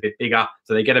it grows a bit bigger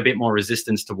so they get a bit more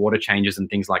resistance to water changes and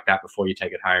things like that before you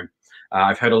take it home.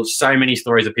 I've heard so many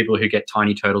stories of people who get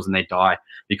tiny turtles and they die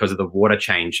because of the water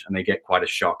change and they get quite a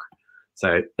shock.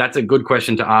 So that's a good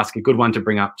question to ask, a good one to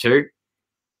bring up too.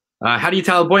 How do you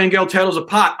tell boy and girl turtles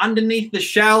apart? Underneath the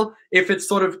shell, if it's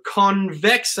sort of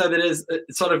convex, so that it's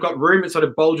sort of got room, it sort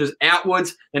of bulges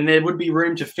outwards, then there would be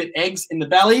room to fit eggs in the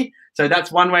belly. So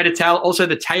that's one way to tell. Also,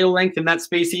 the tail length in that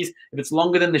species, if it's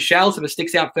longer than the shell, so if it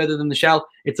sticks out further than the shell,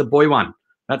 it's a boy one.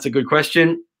 That's a good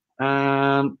question.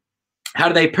 How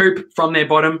do they poop from their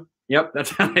bottom? Yep,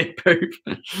 that's how they poop.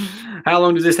 How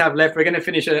long does this have left? We're going to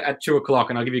finish at 2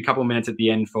 o'clock, and I'll give you a couple of minutes at the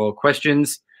end for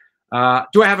questions. Do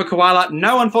I have a koala?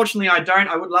 No, unfortunately, I don't.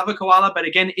 I would love a koala, but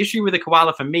again, issue with a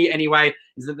koala for me anyway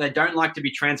is that they don't like to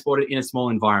be transported in a small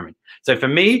environment. So for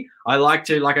me, I like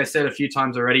to, like I said a few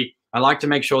times already, I like to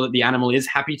make sure that the animal is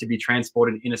happy to be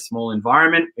transported in a small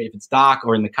environment, if it's dark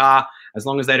or in the car, as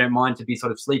long as they don't mind to be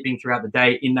sort of sleeping throughout the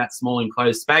day in that small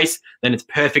enclosed space, then it's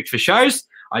perfect for shows.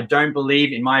 I don't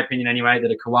believe, in my opinion anyway, that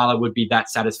a koala would be that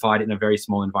satisfied in a very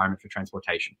small environment for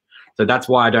transportation. So that's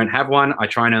why I don't have one. I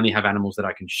try and only have animals that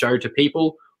I can show to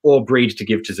people or breed to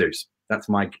give to zoos. That's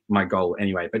my goal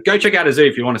anyway. But go check out a zoo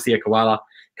if you want to see a koala.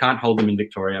 Can't hold them in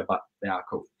Victoria, but they are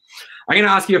cool. I'm going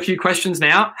to ask you a few questions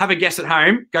now. Have a guess at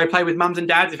home. Go play with mums and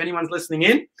dads if anyone's listening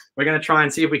in. We're going to try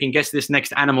and see if we can guess this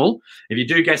next animal. If you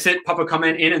do guess it, pop a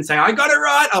comment in and say, I got it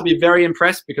right. I'll be very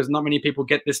impressed because not many people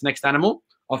get this next animal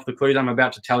off the clues I'm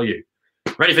about to tell you.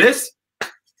 Ready for this?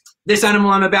 This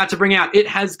animal I'm about to bring out, it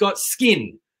has got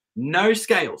skin, no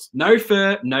scales, no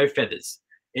fur, no feathers.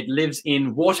 It lives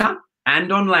in water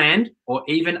and on land or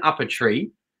even up a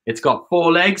tree. It's got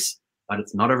 4 legs, but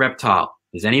it's not a reptile.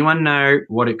 Does anyone know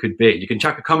what it could be? You can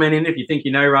chuck a comment in if you think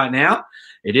you know right now.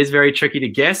 It is very tricky to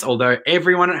guess, although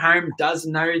everyone at home does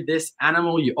know this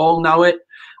animal. You all know it,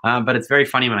 but it's very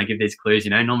funny when I give these clues.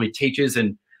 You know, normally teachers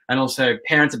and also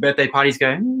parents at birthday parties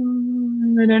go,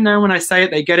 I don't know. When I say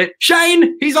it, they get it.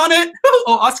 Shane, he's on it.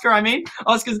 Or Oscar, I mean.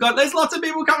 Oscar's got, there's lots of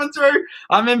people coming through.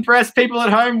 I'm impressed. People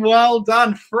at home, well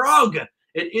done. Frog.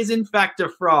 It is, in fact, a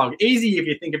frog. Easy if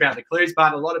you think about the clues,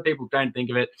 but a lot of people don't think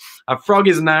of it. A frog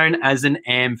is known as an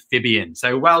amphibian.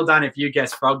 So well done if you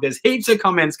guess frog. There's heaps of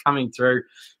comments coming through.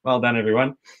 Well done,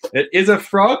 everyone. It is a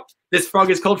frog. This frog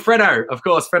is called Freddo. Of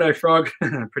course, Freddo frog.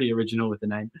 Pretty original with the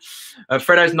name.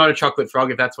 Freddo's not a chocolate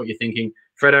frog, if that's what you're thinking.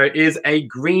 Freddo is a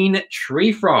green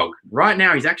tree frog. Right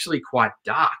now, he's actually quite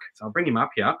dark. So I'll bring him up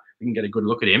here. We can get a good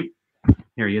look at him.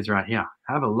 Here he is right here.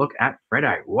 Have a look at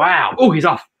Freddo. Wow. Oh, he's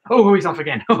off. Oh, he's off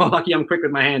again. Oh, lucky I'm quick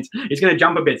with my hands. He's going to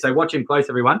jump a bit, so watch him close,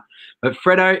 everyone. But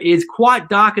Freddo is quite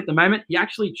dark at the moment. He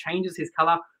actually changes his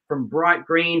color from bright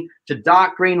green to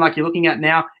dark green, like you're looking at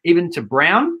now, even to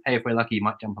brown. Hey, if we're lucky, you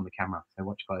might jump on the camera, so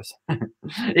watch close.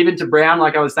 Even to brown,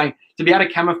 like I was saying, to be able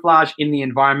to camouflage in the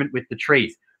environment with the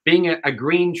trees. Being a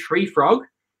green tree frog,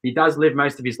 he does live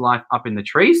most of his life up in the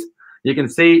trees. You can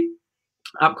see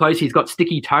up close, he's got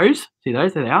sticky toes. See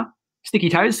those? There they are. Sticky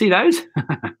toes, see those?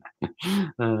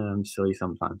 I'm silly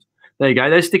sometimes. There you go.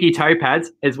 Those sticky toe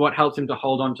pads is what helps him to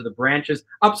hold on to the branches.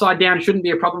 Upside down shouldn't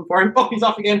be a problem for him. Oh, he's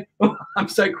off again. Oh, I'm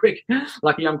so quick.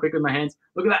 Lucky I'm quick with my hands.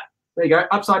 Look at that. There you go.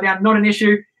 Upside down, not an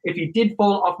issue. If he did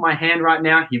fall off my hand right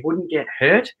now, he wouldn't get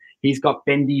hurt. He's got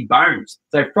bendy bones.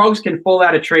 So frogs can fall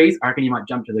out of trees. I reckon you might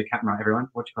jump to the camera, everyone.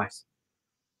 Watch close.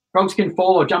 Frogs can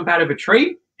fall or jump out of a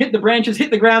tree, hit the branches,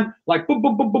 hit the ground, like boop,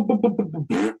 boop, boop, boop, boop, boop, boop,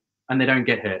 boop, and they don't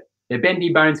get hurt. Their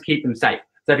bendy bones keep them safe.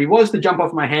 So if he was to jump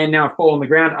off my hand now, fall on the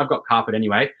ground, I've got carpet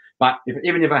anyway. But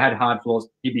even if I had hard floors,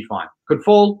 he'd be fine. Could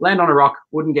fall, land on a rock,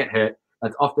 wouldn't get hurt.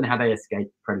 That's often how they escape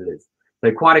predators.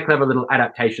 So quite a clever little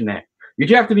adaptation there. You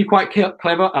do have to be quite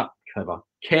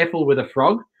careful with a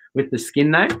frog, with the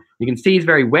skin though. You can see he's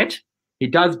very wet. He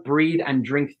does breathe and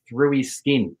drink through his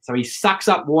skin. So he sucks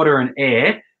up water and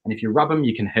air. And if you rub him,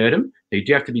 you can hurt him. So you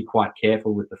do have to be quite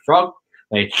careful with the frog.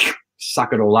 They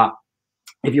suck it all up.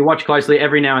 If you watch closely,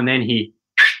 every now and then he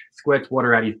squirts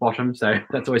water out his bottom. So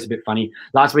that's always a bit funny.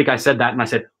 Last week I said that and I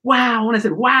said, wow. When I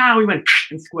said, wow, he went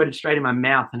and squirted straight in my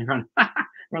mouth. And everyone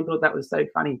thought that was so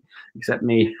funny, except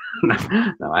me.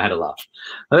 No, I had a laugh.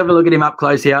 I'll have a look at him up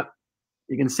close here.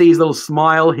 You can see his little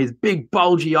smile, his big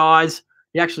bulgy eyes.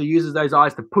 He actually uses those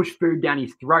eyes to push food down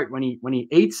his throat when he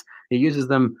eats. He uses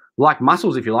them like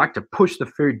muscles, if you like, to push the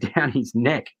food down his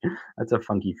neck. That's a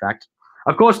funky fact.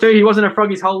 Of course, too, he wasn't a frog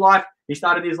his whole life. He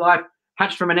started his life,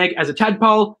 hatched from an egg as a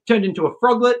tadpole, turned into a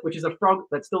froglet, which is a frog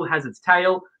that still has its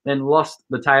tail, then lost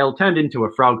the tail, turned into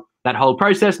a frog. That whole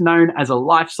process known as a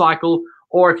life cycle,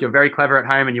 or if you're very clever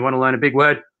at home and you want to learn a big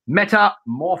word,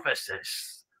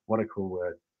 metamorphosis. What a cool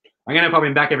word. I'm going to pop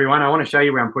him back, everyone. I want to show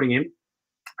you where I'm putting him.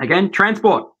 Again,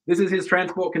 transport. This is his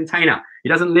transport container. He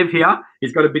doesn't live here.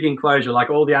 He's got a big enclosure.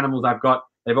 Like all the animals I've got,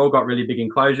 they've all got really big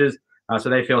enclosures, so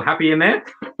they feel happy in there.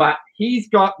 But he's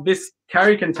got this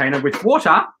carry container with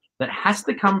water that has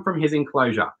to come from his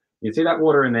enclosure. You see that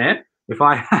water in there? If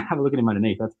I have a look at him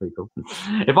underneath, that's pretty cool.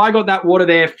 If I got that water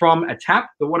there from a tap,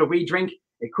 the water we drink,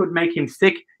 it could make him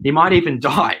sick. He might even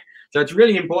die. So it's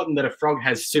really important that a frog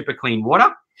has super clean water.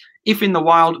 If in the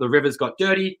wild the rivers got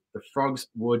dirty, the frogs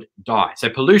would die. So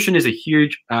pollution is a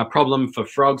huge problem for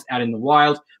frogs out in the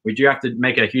wild. We do have to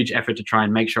make a huge effort to try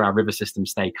and make sure our river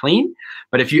systems stay clean.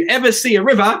 But if you ever see a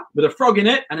river with a frog in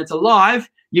it and it's alive,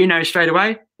 you know straight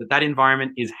away that that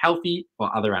environment is healthy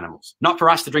for other animals. Not for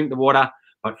us to drink the water,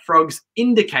 but frogs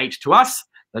indicate to us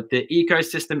that the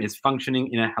ecosystem is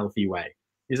functioning in a healthy way.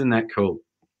 Isn't that cool?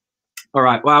 All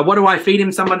right, well, what do I feed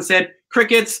him? Someone said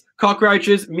crickets,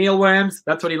 cockroaches, mealworms.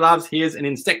 That's what he loves. He is an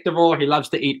insectivore. He loves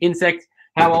to eat insects.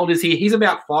 How old is he? He's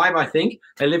about 5, I think.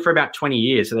 They live for about 20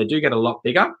 years, so they do get a lot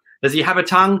bigger. Does he have a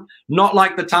tongue? Not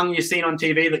like the tongue you've seen on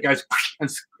TV that goes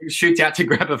and shoots out to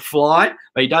grab a fly,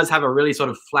 but he does have a really sort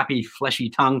of flappy, fleshy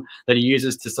tongue that he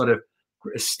uses to sort of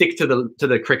stick to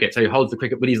the cricket. So he holds the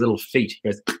cricket with his little feet. He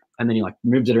goes, and then he like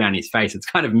moves it around his face. It's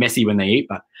kind of messy when they eat,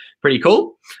 but pretty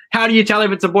cool. How do you tell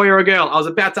if it's a boy or a girl? I was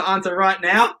about to answer right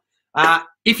now.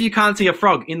 If you can't see a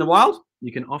frog in the wild,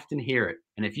 you can often hear it.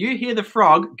 And if you hear the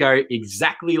frog go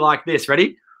exactly like this,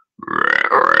 ready?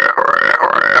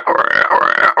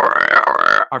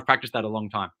 I've practiced that a long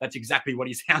time. That's exactly what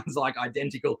he sounds like,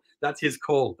 identical. That's his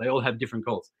call. They all have different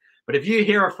calls. But if you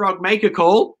hear a frog make a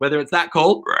call, whether it's that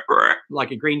call,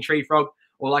 like a green tree frog,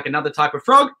 or like another type of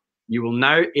frog, you will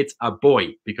know it's a boy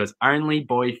because only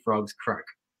boy frogs croak.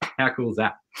 How cool is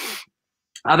that?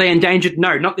 Are they endangered?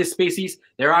 No, not this species.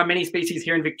 There are many species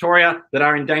here in Victoria that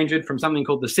are endangered from something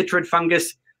called the citrid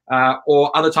fungus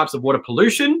or other types of water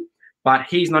pollution, but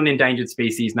he's not an endangered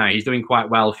species. No, he's doing quite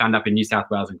well, found up in New South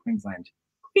Wales and Queensland.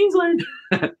 Queensland.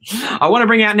 I want to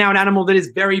bring out now an animal that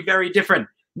is very, very different.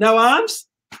 No arms,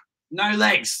 no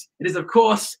legs. It is, of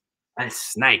course, a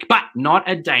snake, but not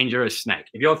a dangerous snake.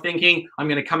 If you're thinking, I'm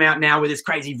going to come out now with this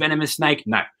crazy venomous snake,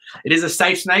 no. It is a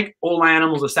safe snake. All my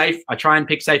animals are safe. I try and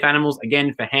pick safe animals,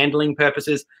 again, for handling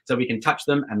purposes, so we can touch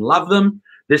them and love them.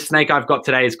 This snake I've got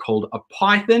today is called a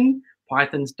python.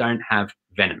 Pythons don't have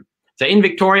venom. So in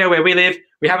Victoria, where we live,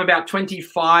 we have about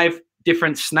 25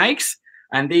 different snakes.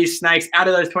 And these snakes, out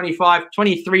of those 25,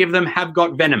 23 of them have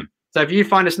got venom. So if you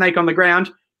find a snake on the ground,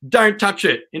 don't touch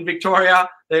it. In Victoria,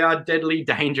 they are deadly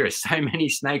dangerous. So many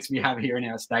snakes we have here in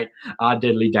our state are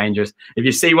deadly dangerous. If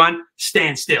you see one,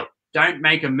 stand still. Don't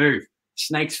make a move.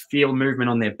 Snakes feel movement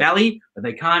on their belly, but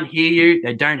they can't hear you.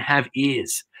 They don't have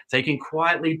ears. So you can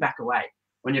quietly back away.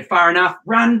 When you're far enough,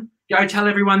 run, go tell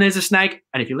everyone there's a snake.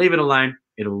 And if you leave it alone,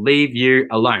 it'll leave you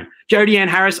alone. Jodie Ann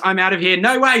Harris, I'm out of here.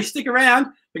 No way, stick around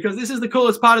because this is the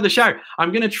coolest part of the show.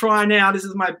 I'm going to try now. This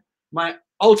is my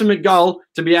ultimate goal,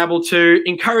 to be able to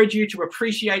encourage you to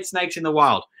appreciate snakes in the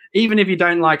wild. Even if you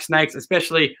don't like snakes,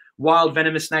 especially wild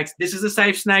venomous snakes, this is a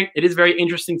safe snake. It is very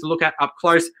interesting to look at up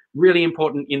close, really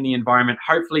important in the environment.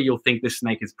 Hopefully you'll think this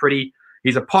snake is pretty.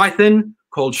 He's a python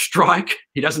called Strike.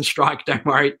 He doesn't strike, don't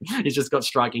worry. He's just got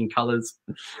striking colors.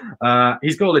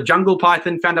 He's called a jungle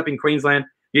python, found up in Queensland.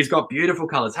 He's got beautiful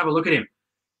colors. Have a look at him.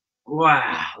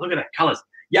 Wow, look at that colors.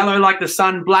 Yellow like the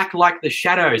sun, black like the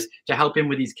shadows to help him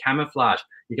with his camouflage.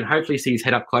 You can hopefully see his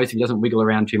head up close. He doesn't wiggle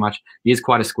around too much. He is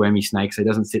quite a squirmy snake, so he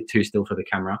doesn't sit too still for the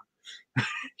camera.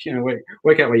 You know,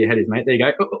 work out where your head is, mate. There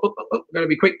you go. Gotta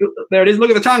be quick. There it is. Look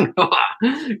at the tongue.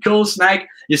 Cool snake.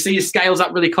 You see his scales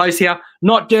up really close here.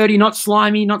 Not dirty, not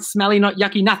slimy, not smelly, not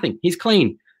yucky, nothing. He's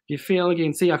clean. You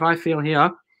can see if I feel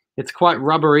here, it's quite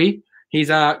rubbery. He's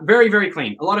very, very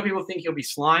clean. A lot of people think he'll be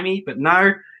slimy, but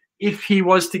no. If he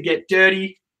was to get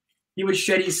dirty, he would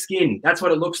shed his skin. That's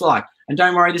what it looks like. And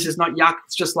don't worry, this is not yuck.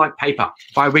 It's just like paper.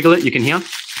 If I wiggle it, you can hear.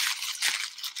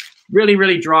 Really,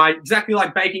 really dry. Exactly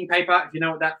like baking paper, if you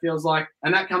know what that feels like.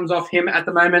 And that comes off him at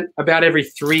the moment about every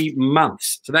 3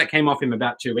 months. So that came off him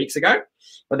about 2 weeks ago.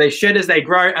 But they shed as they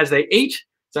grow, as they eat.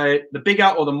 So the bigger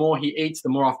or the more he eats, the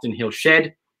more often he'll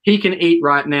shed. He can eat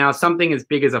right now something as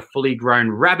big as a fully grown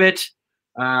rabbit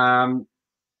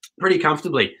pretty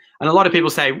comfortably. And a lot of people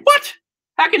say, what?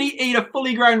 How can he eat a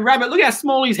fully grown rabbit? Look how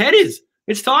small his head is.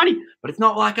 It's tiny, but it's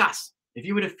not like us. If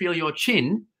you were to feel your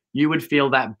chin, you would feel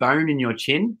that bone in your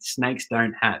chin. Snakes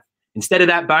don't have. Instead of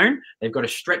that bone, they've got a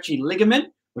stretchy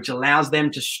ligament, which allows them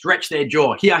to stretch their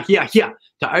jaw here,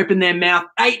 to open their mouth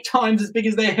 8 times as big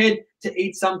as their head to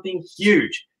eat something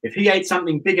huge. If he ate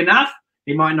something big enough,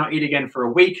 he might not eat again for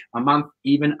a week, a month,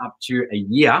 even up to a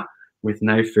year with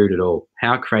no food at all.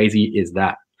 How crazy is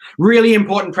that? Really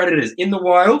important predators in the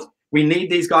wild. We need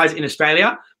these guys in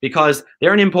Australia because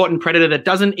they're an important predator that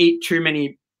doesn't eat too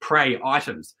many prey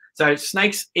items. So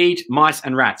snakes eat mice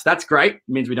and rats. That's great. It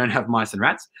means we don't have mice and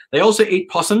rats. They also eat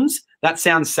possums. That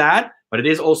sounds sad, but it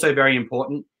is also very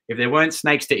important. If there weren't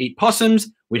snakes to eat possums,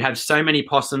 we'd have so many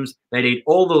possums, they'd eat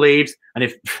all the leaves. And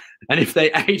if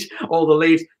they ate all the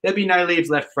leaves, there'd be no leaves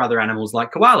left for other animals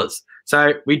like koalas.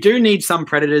 So we do need some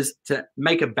predators to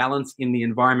make a balance in the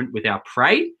environment with our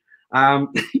prey.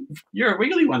 You're a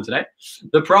wiggly one today.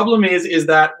 The problem is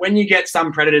that when you get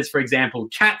some predators, for example,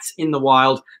 cats in the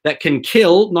wild that can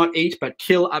kill, not eat, but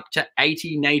kill up to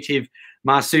 80 native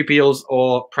marsupials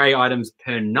or prey items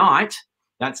per night,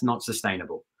 that's not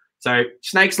sustainable. So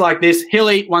snakes like this,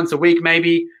 he'll eat once a week,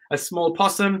 maybe a small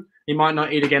possum. He might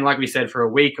not eat again, like we said, for a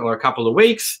week or a couple of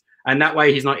weeks. And that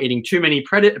way he's not eating too many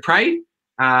prey.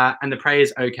 And the prey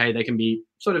is okay. They can be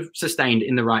sort of sustained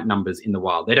in the right numbers in the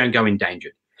wild. They don't go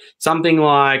endangered. Something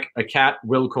like a cat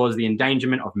will cause the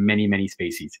endangerment of many, many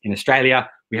species. In Australia,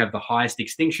 we have the highest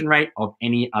extinction rate of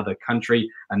any other country,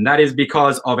 and that is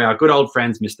because of our good old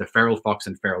friends, Mr. Feral Fox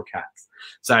and Feral Cats.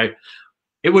 So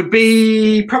it would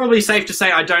be probably safe to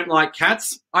say I don't like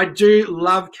cats. I do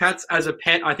love cats as a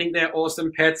pet. I think they're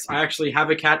awesome pets. I actually have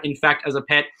a cat, in fact, as a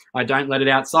pet. I don't let it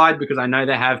outside because I know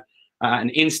they have an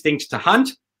instinct to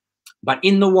hunt, but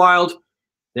in the wild,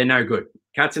 they're no good.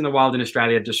 Cats in the wild in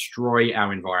Australia destroy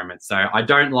our environment. So I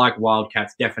don't like wild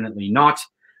cats, definitely not.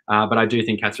 But I do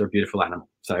think cats are a beautiful animal.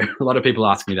 So a lot of people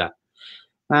ask me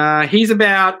that. He's probably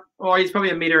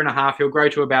 1.5 meters. He'll grow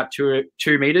to about two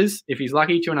meters if he's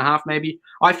lucky, 2.5 maybe.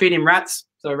 I feed him rats.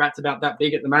 So a rat's about that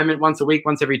big at the moment, once a week,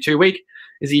 once every 2 weeks.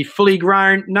 Is he fully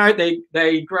grown? No,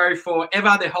 they grow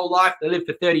forever, their whole life. They live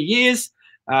for 30 years.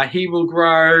 He will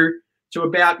grow to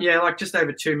about, like just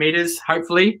over 2 meters,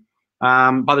 hopefully.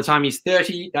 By the time he's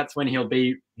 30, that's when he'll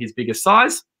be his biggest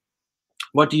size.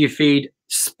 What do you feed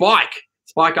Spike?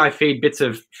 Spike, I feed bits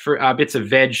of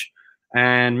veg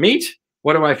and meat.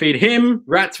 What do I feed him?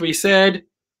 Rats, we said.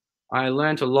 I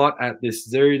learnt a lot at this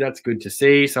zoo. That's good to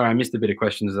see. Sorry, I missed a bit of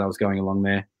questions as I was going along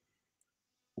there.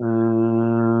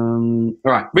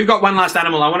 All right, we've got one last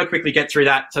animal. I want to quickly get through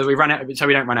that so we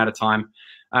don't run out of time.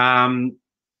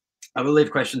 I will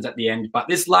leave questions at the end. But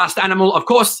this last animal, of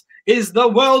course, is the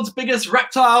world's biggest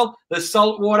reptile, the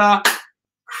saltwater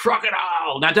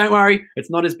crocodile. Now, don't worry, it's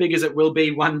not as big as it will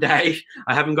be one day.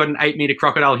 I haven't got an 8-meter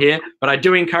crocodile here, but I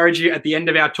do encourage you at the end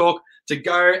of our talk to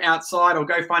go outside or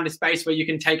go find a space where you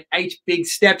can take 8 big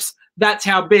steps. That's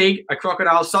how big a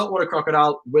crocodile, saltwater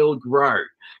crocodile, will grow.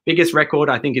 Biggest record,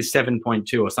 I think, is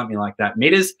 7.2 or something like that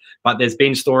meters, but there's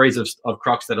been stories of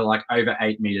crocs that are like over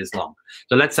 8 meters long.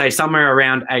 So let's say somewhere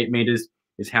around 8 meters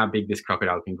is how big this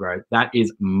crocodile can grow. That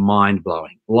is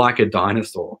mind-blowing, like a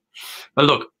dinosaur. But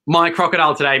look, my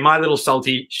crocodile today, my little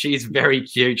salty, she's very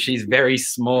cute. She's very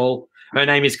small. Her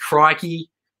name is Crikey.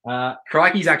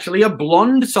 Crikey's actually a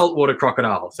blonde saltwater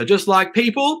crocodile. So just like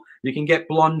people, you can get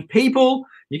blonde people,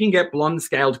 you can get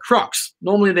blonde-scaled crocs.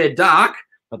 Normally they're dark,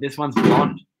 but this one's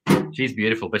blonde. She's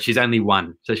beautiful, but she's only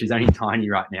 1. So she's only tiny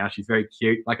right now. She's very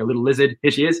cute, like a little lizard.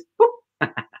 Here she is.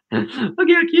 Look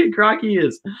how cute Crikey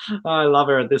is. Oh, I love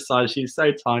her at this size. She's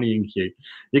so tiny and cute.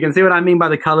 You can see what I mean by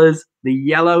the colors, the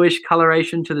yellowish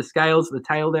coloration to the scales, the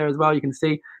tail there as well. You can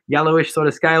see yellowish sort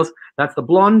of scales. That's the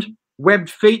blonde. Webbed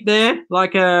feet there,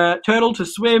 like a turtle to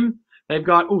swim. They've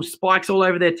got spikes all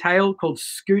over their tail called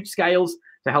scoot scales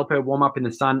to help her warm up in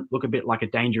the sun, look a bit like a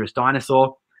dangerous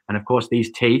dinosaur. And of course,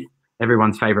 these teeth,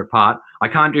 everyone's favorite part. I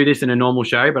can't do this in a normal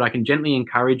show, but I can gently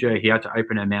encourage her here to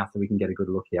open her mouth so we can get a good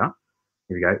look here.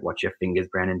 Here we go. Watch your fingers,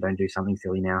 Brandon. Don't do something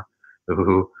silly now.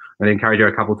 Ooh. I'll encourage her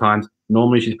a couple times.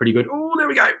 Normally, she's pretty good. Oh, there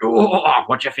we go. Oh,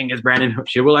 watch your fingers, Brandon.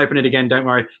 She will open it again. Don't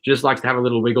worry. She just likes to have a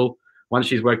little wiggle. Once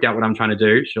she's worked out what I'm trying to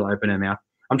do, she'll open her mouth.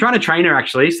 I'm trying to train her,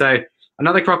 actually. So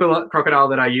another crocodile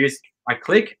that I use, I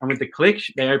click, and with the click,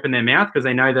 they open their mouth because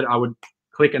they know that I would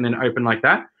click and then open like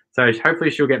that. So hopefully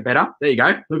she'll get better. There you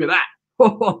go. Look at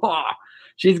that.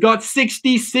 She's got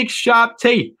 66 sharp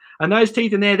teeth. And those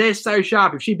teeth in there, they're so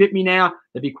sharp. If she bit me now,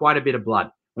 there'd be quite a bit of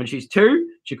blood. When she's 2,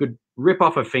 she could rip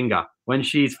off a finger. When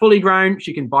she's fully grown,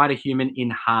 she can bite a human in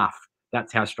half.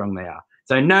 That's how strong they are.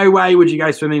 So no way would you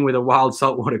go swimming with a wild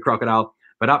saltwater crocodile.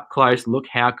 But up close, look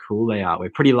how cool they are.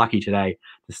 We're pretty lucky today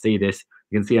to see this.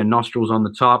 You can see her nostrils on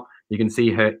the top. You can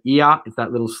see her ear. It's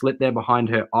that little slit there behind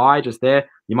her eye, just there.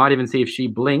 You might even see if she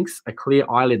blinks, a clear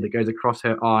eyelid that goes across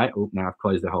her eye. Oh, now I've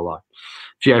closed her whole eye.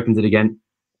 She opens it again.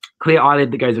 Clear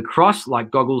eyelid that goes across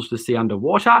like goggles to see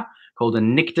underwater, called a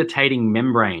nictitating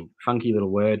membrane. Funky little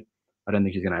word. I don't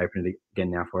think she's going to open it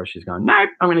again now for us. She's going, nope,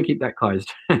 I'm going to keep that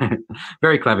closed.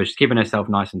 Very clever. She's keeping herself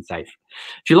nice and safe.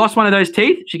 If she lost one of those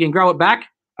teeth, she can grow it back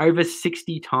over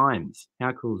 60 times.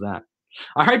 How cool is that?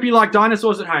 I hope you like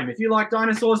dinosaurs at home. If you like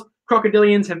dinosaurs,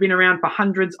 crocodilians have been around for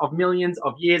hundreds of millions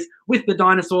of years with the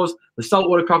dinosaurs. The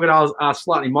saltwater crocodiles are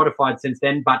slightly modified since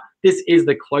then, but this is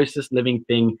the closest living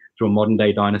thing to a modern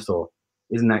day dinosaur.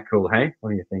 Isn't that cool, hey?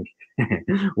 What do you think?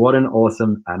 What an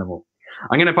awesome animal.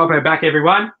 I'm going to pop her back,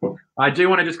 everyone. I do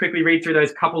want to just quickly read through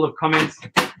those couple of comments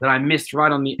that I missed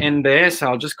right on the end there. So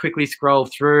I'll just quickly scroll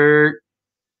through.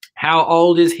 How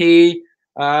old is he?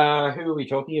 Who are we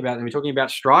talking about? We're talking about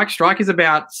Strike. Strike is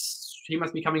about, he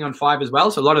must be coming on 5 as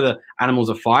well. So a lot of the animals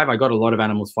are 5. I got a lot of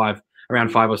animals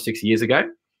around 5 or 6 years ago.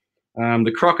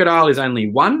 The crocodile is only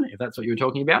 1, if that's what you were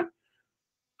talking about.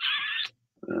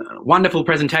 Wonderful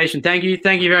presentation. Thank you.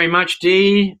 Thank you very much,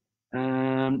 Dee.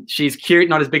 She's cute,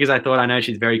 not as big as I thought. I know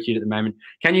she's very cute at the moment.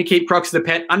 Can you keep crocs as a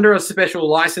pet? Under a special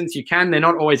license, you can. They're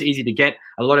not always easy to get.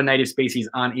 A lot of native species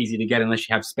aren't easy to get unless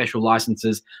you have special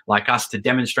licenses like us to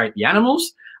demonstrate the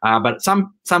animals. But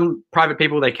some private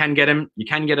people, they can get them. You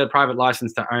can get a private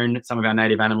license to own some of our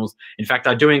native animals. In fact,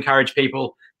 I do encourage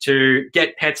people to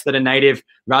get pets that are native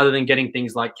rather than getting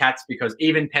things like cats, because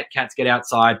even pet cats get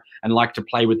outside and like to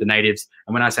play with the natives.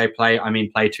 And when I say play, I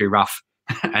mean play too rough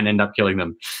and end up killing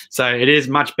them. So it is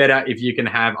much better if you can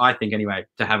have, I think anyway,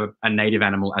 to have a native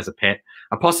animal as a pet.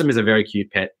 A possum is a very cute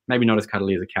pet. Maybe not as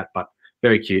cuddly as a cat, but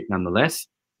very cute nonetheless.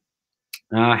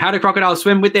 How do crocodiles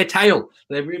swim? With their tail.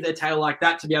 They move their tail like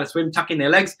that to be able to swim, tuck in their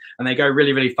legs, and they go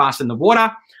really, really fast in the water.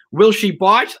 Will she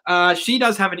bite? She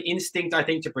does have an instinct, I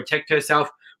think, to protect herself.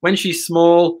 When she's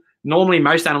small, Normally,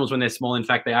 most animals, when they're small, in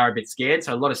fact, they are a bit scared.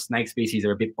 So a lot of snake species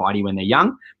are a bit bitey when they're young.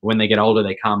 But when they get older,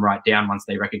 they calm right down once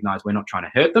they recognize we're not trying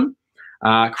to hurt them.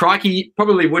 Crikey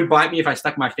probably would bite me if I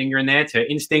stuck my finger in there. It's her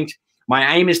instinct.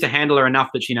 My aim is to handle her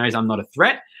enough that she knows I'm not a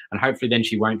threat, and hopefully then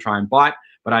she won't try and bite.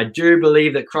 But I do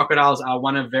believe that crocodiles are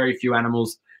one of very few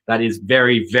animals that is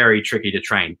very, very tricky to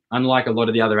train. Unlike a lot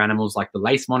of the other animals, like the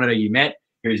lace monitor you met,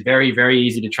 who is very, very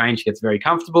easy to train. She gets very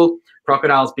comfortable.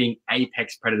 Crocodiles, being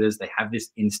apex predators, they have this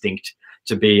instinct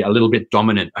to be a little bit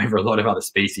dominant over a lot of other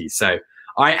species. So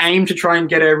I aim to try and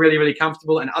get her really, really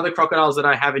comfortable. And other crocodiles that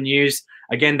I have and use,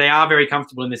 again, they are very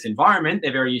comfortable in this environment.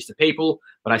 They're very used to people.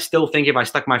 But I still think if I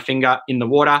stuck my finger in the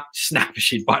water, snap,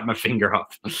 she'd bite my finger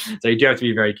off. So you do have to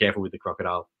be very careful with the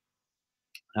crocodile.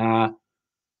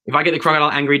 If I get the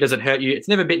crocodile angry, does it hurt you? It's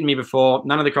never bitten me before.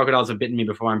 None of the crocodiles have bitten me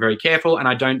before. I'm very careful, and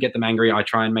I don't get them angry. I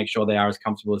try and make sure they are as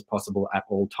comfortable as possible at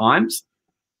all times.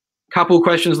 Couple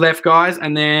questions left, guys,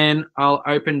 and then I'll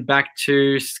open back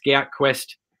to Scout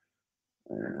Quest.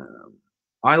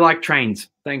 I like trains.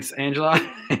 Thanks, Angela.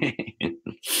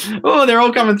 Oh, they're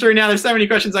all coming through now. There's so many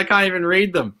questions I can't even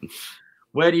read them.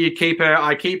 Where do you keep her?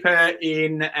 I keep her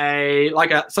in a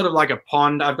sort of like a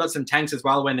pond. I've got some tanks as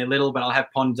well when they're little, but I'll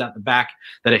have ponds at the back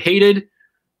that are heated.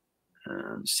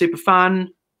 Super fun.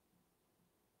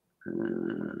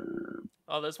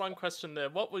 Oh, there's one question there.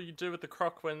 What will you do with the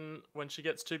croc when she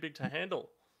gets too big to handle?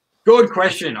 Good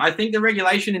question. I think the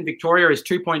regulation in Victoria is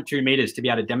 2.2 meters to be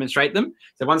able to demonstrate them.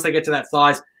 So once they get to that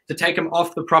size, to take them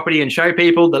off the property and show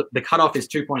people, the cutoff is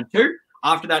 2.2.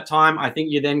 After that time, I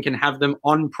think you then can have them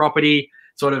on property,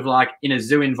 sort of like in a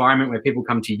zoo environment where people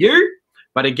come to you.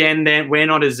 But again, then we're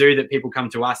not a zoo that people come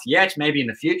to us yet, maybe in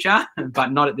the future,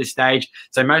 but not at this stage.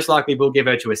 So most likely we'll give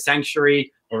her to a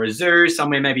sanctuary or a zoo,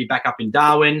 somewhere maybe back up in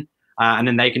Darwin, and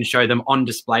then they can show them on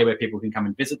display where people can come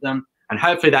and visit them. And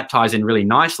hopefully that ties in really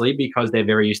nicely because they're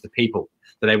very used to people.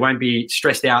 So they won't be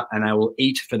stressed out and they will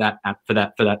eat for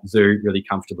that zoo really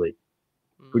comfortably.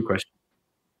 Good question.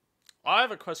 I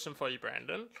have a question for you,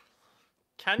 Brandon.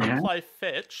 Can you play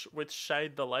fetch with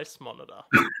Shade the lace monitor?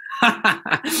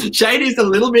 Shade is a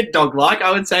little bit dog-like.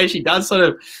 I would say she does sort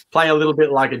of play a little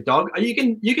bit like a dog. You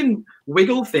can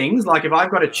wiggle things. Like if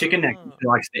I've got a chicken neck that she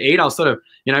likes to eat, I'll sort of,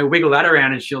 wiggle that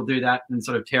around and she'll do that and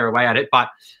sort of tear away at it. But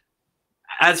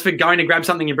as for going to grab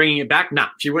something and bringing it back, nah,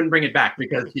 she wouldn't bring it back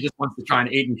because she just wants to try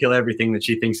and eat and kill everything that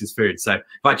she thinks is food. So if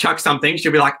I chuck something,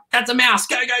 she'll be like, that's a mouse,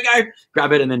 go, go, go.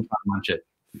 Grab it and then try and munch it.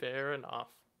 Fair enough.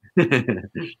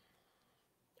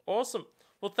 Awesome.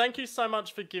 Well, thank you so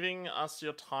much for giving us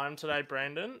your time today,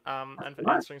 Brandon, and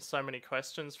for answering so many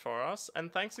questions for us.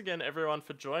 And thanks again, everyone,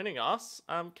 for joining us.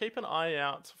 Keep an eye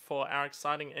out for our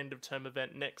exciting end-of-term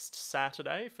event next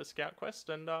Saturday for Scout Quest.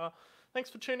 And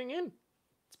thanks for tuning in.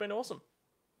 It's been awesome.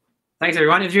 Thanks,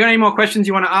 everyone. If you've got any more questions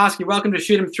you want to ask, you're welcome to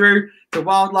shoot them through to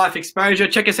Wildlife Exposure.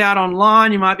 Check us out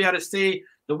online. You might be able to see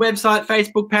the website,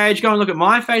 Facebook page. Go and look at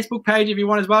my Facebook page if you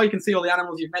want as well. You can see all the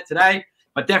animals you've met today.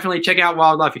 But definitely check out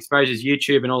Wildlife Exposure's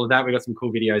YouTube and all of that. We've got some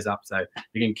cool videos up, so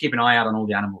you can keep an eye out on all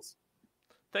the animals.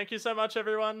 Thank you so much,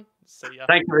 everyone. See ya.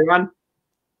 Thanks, everyone.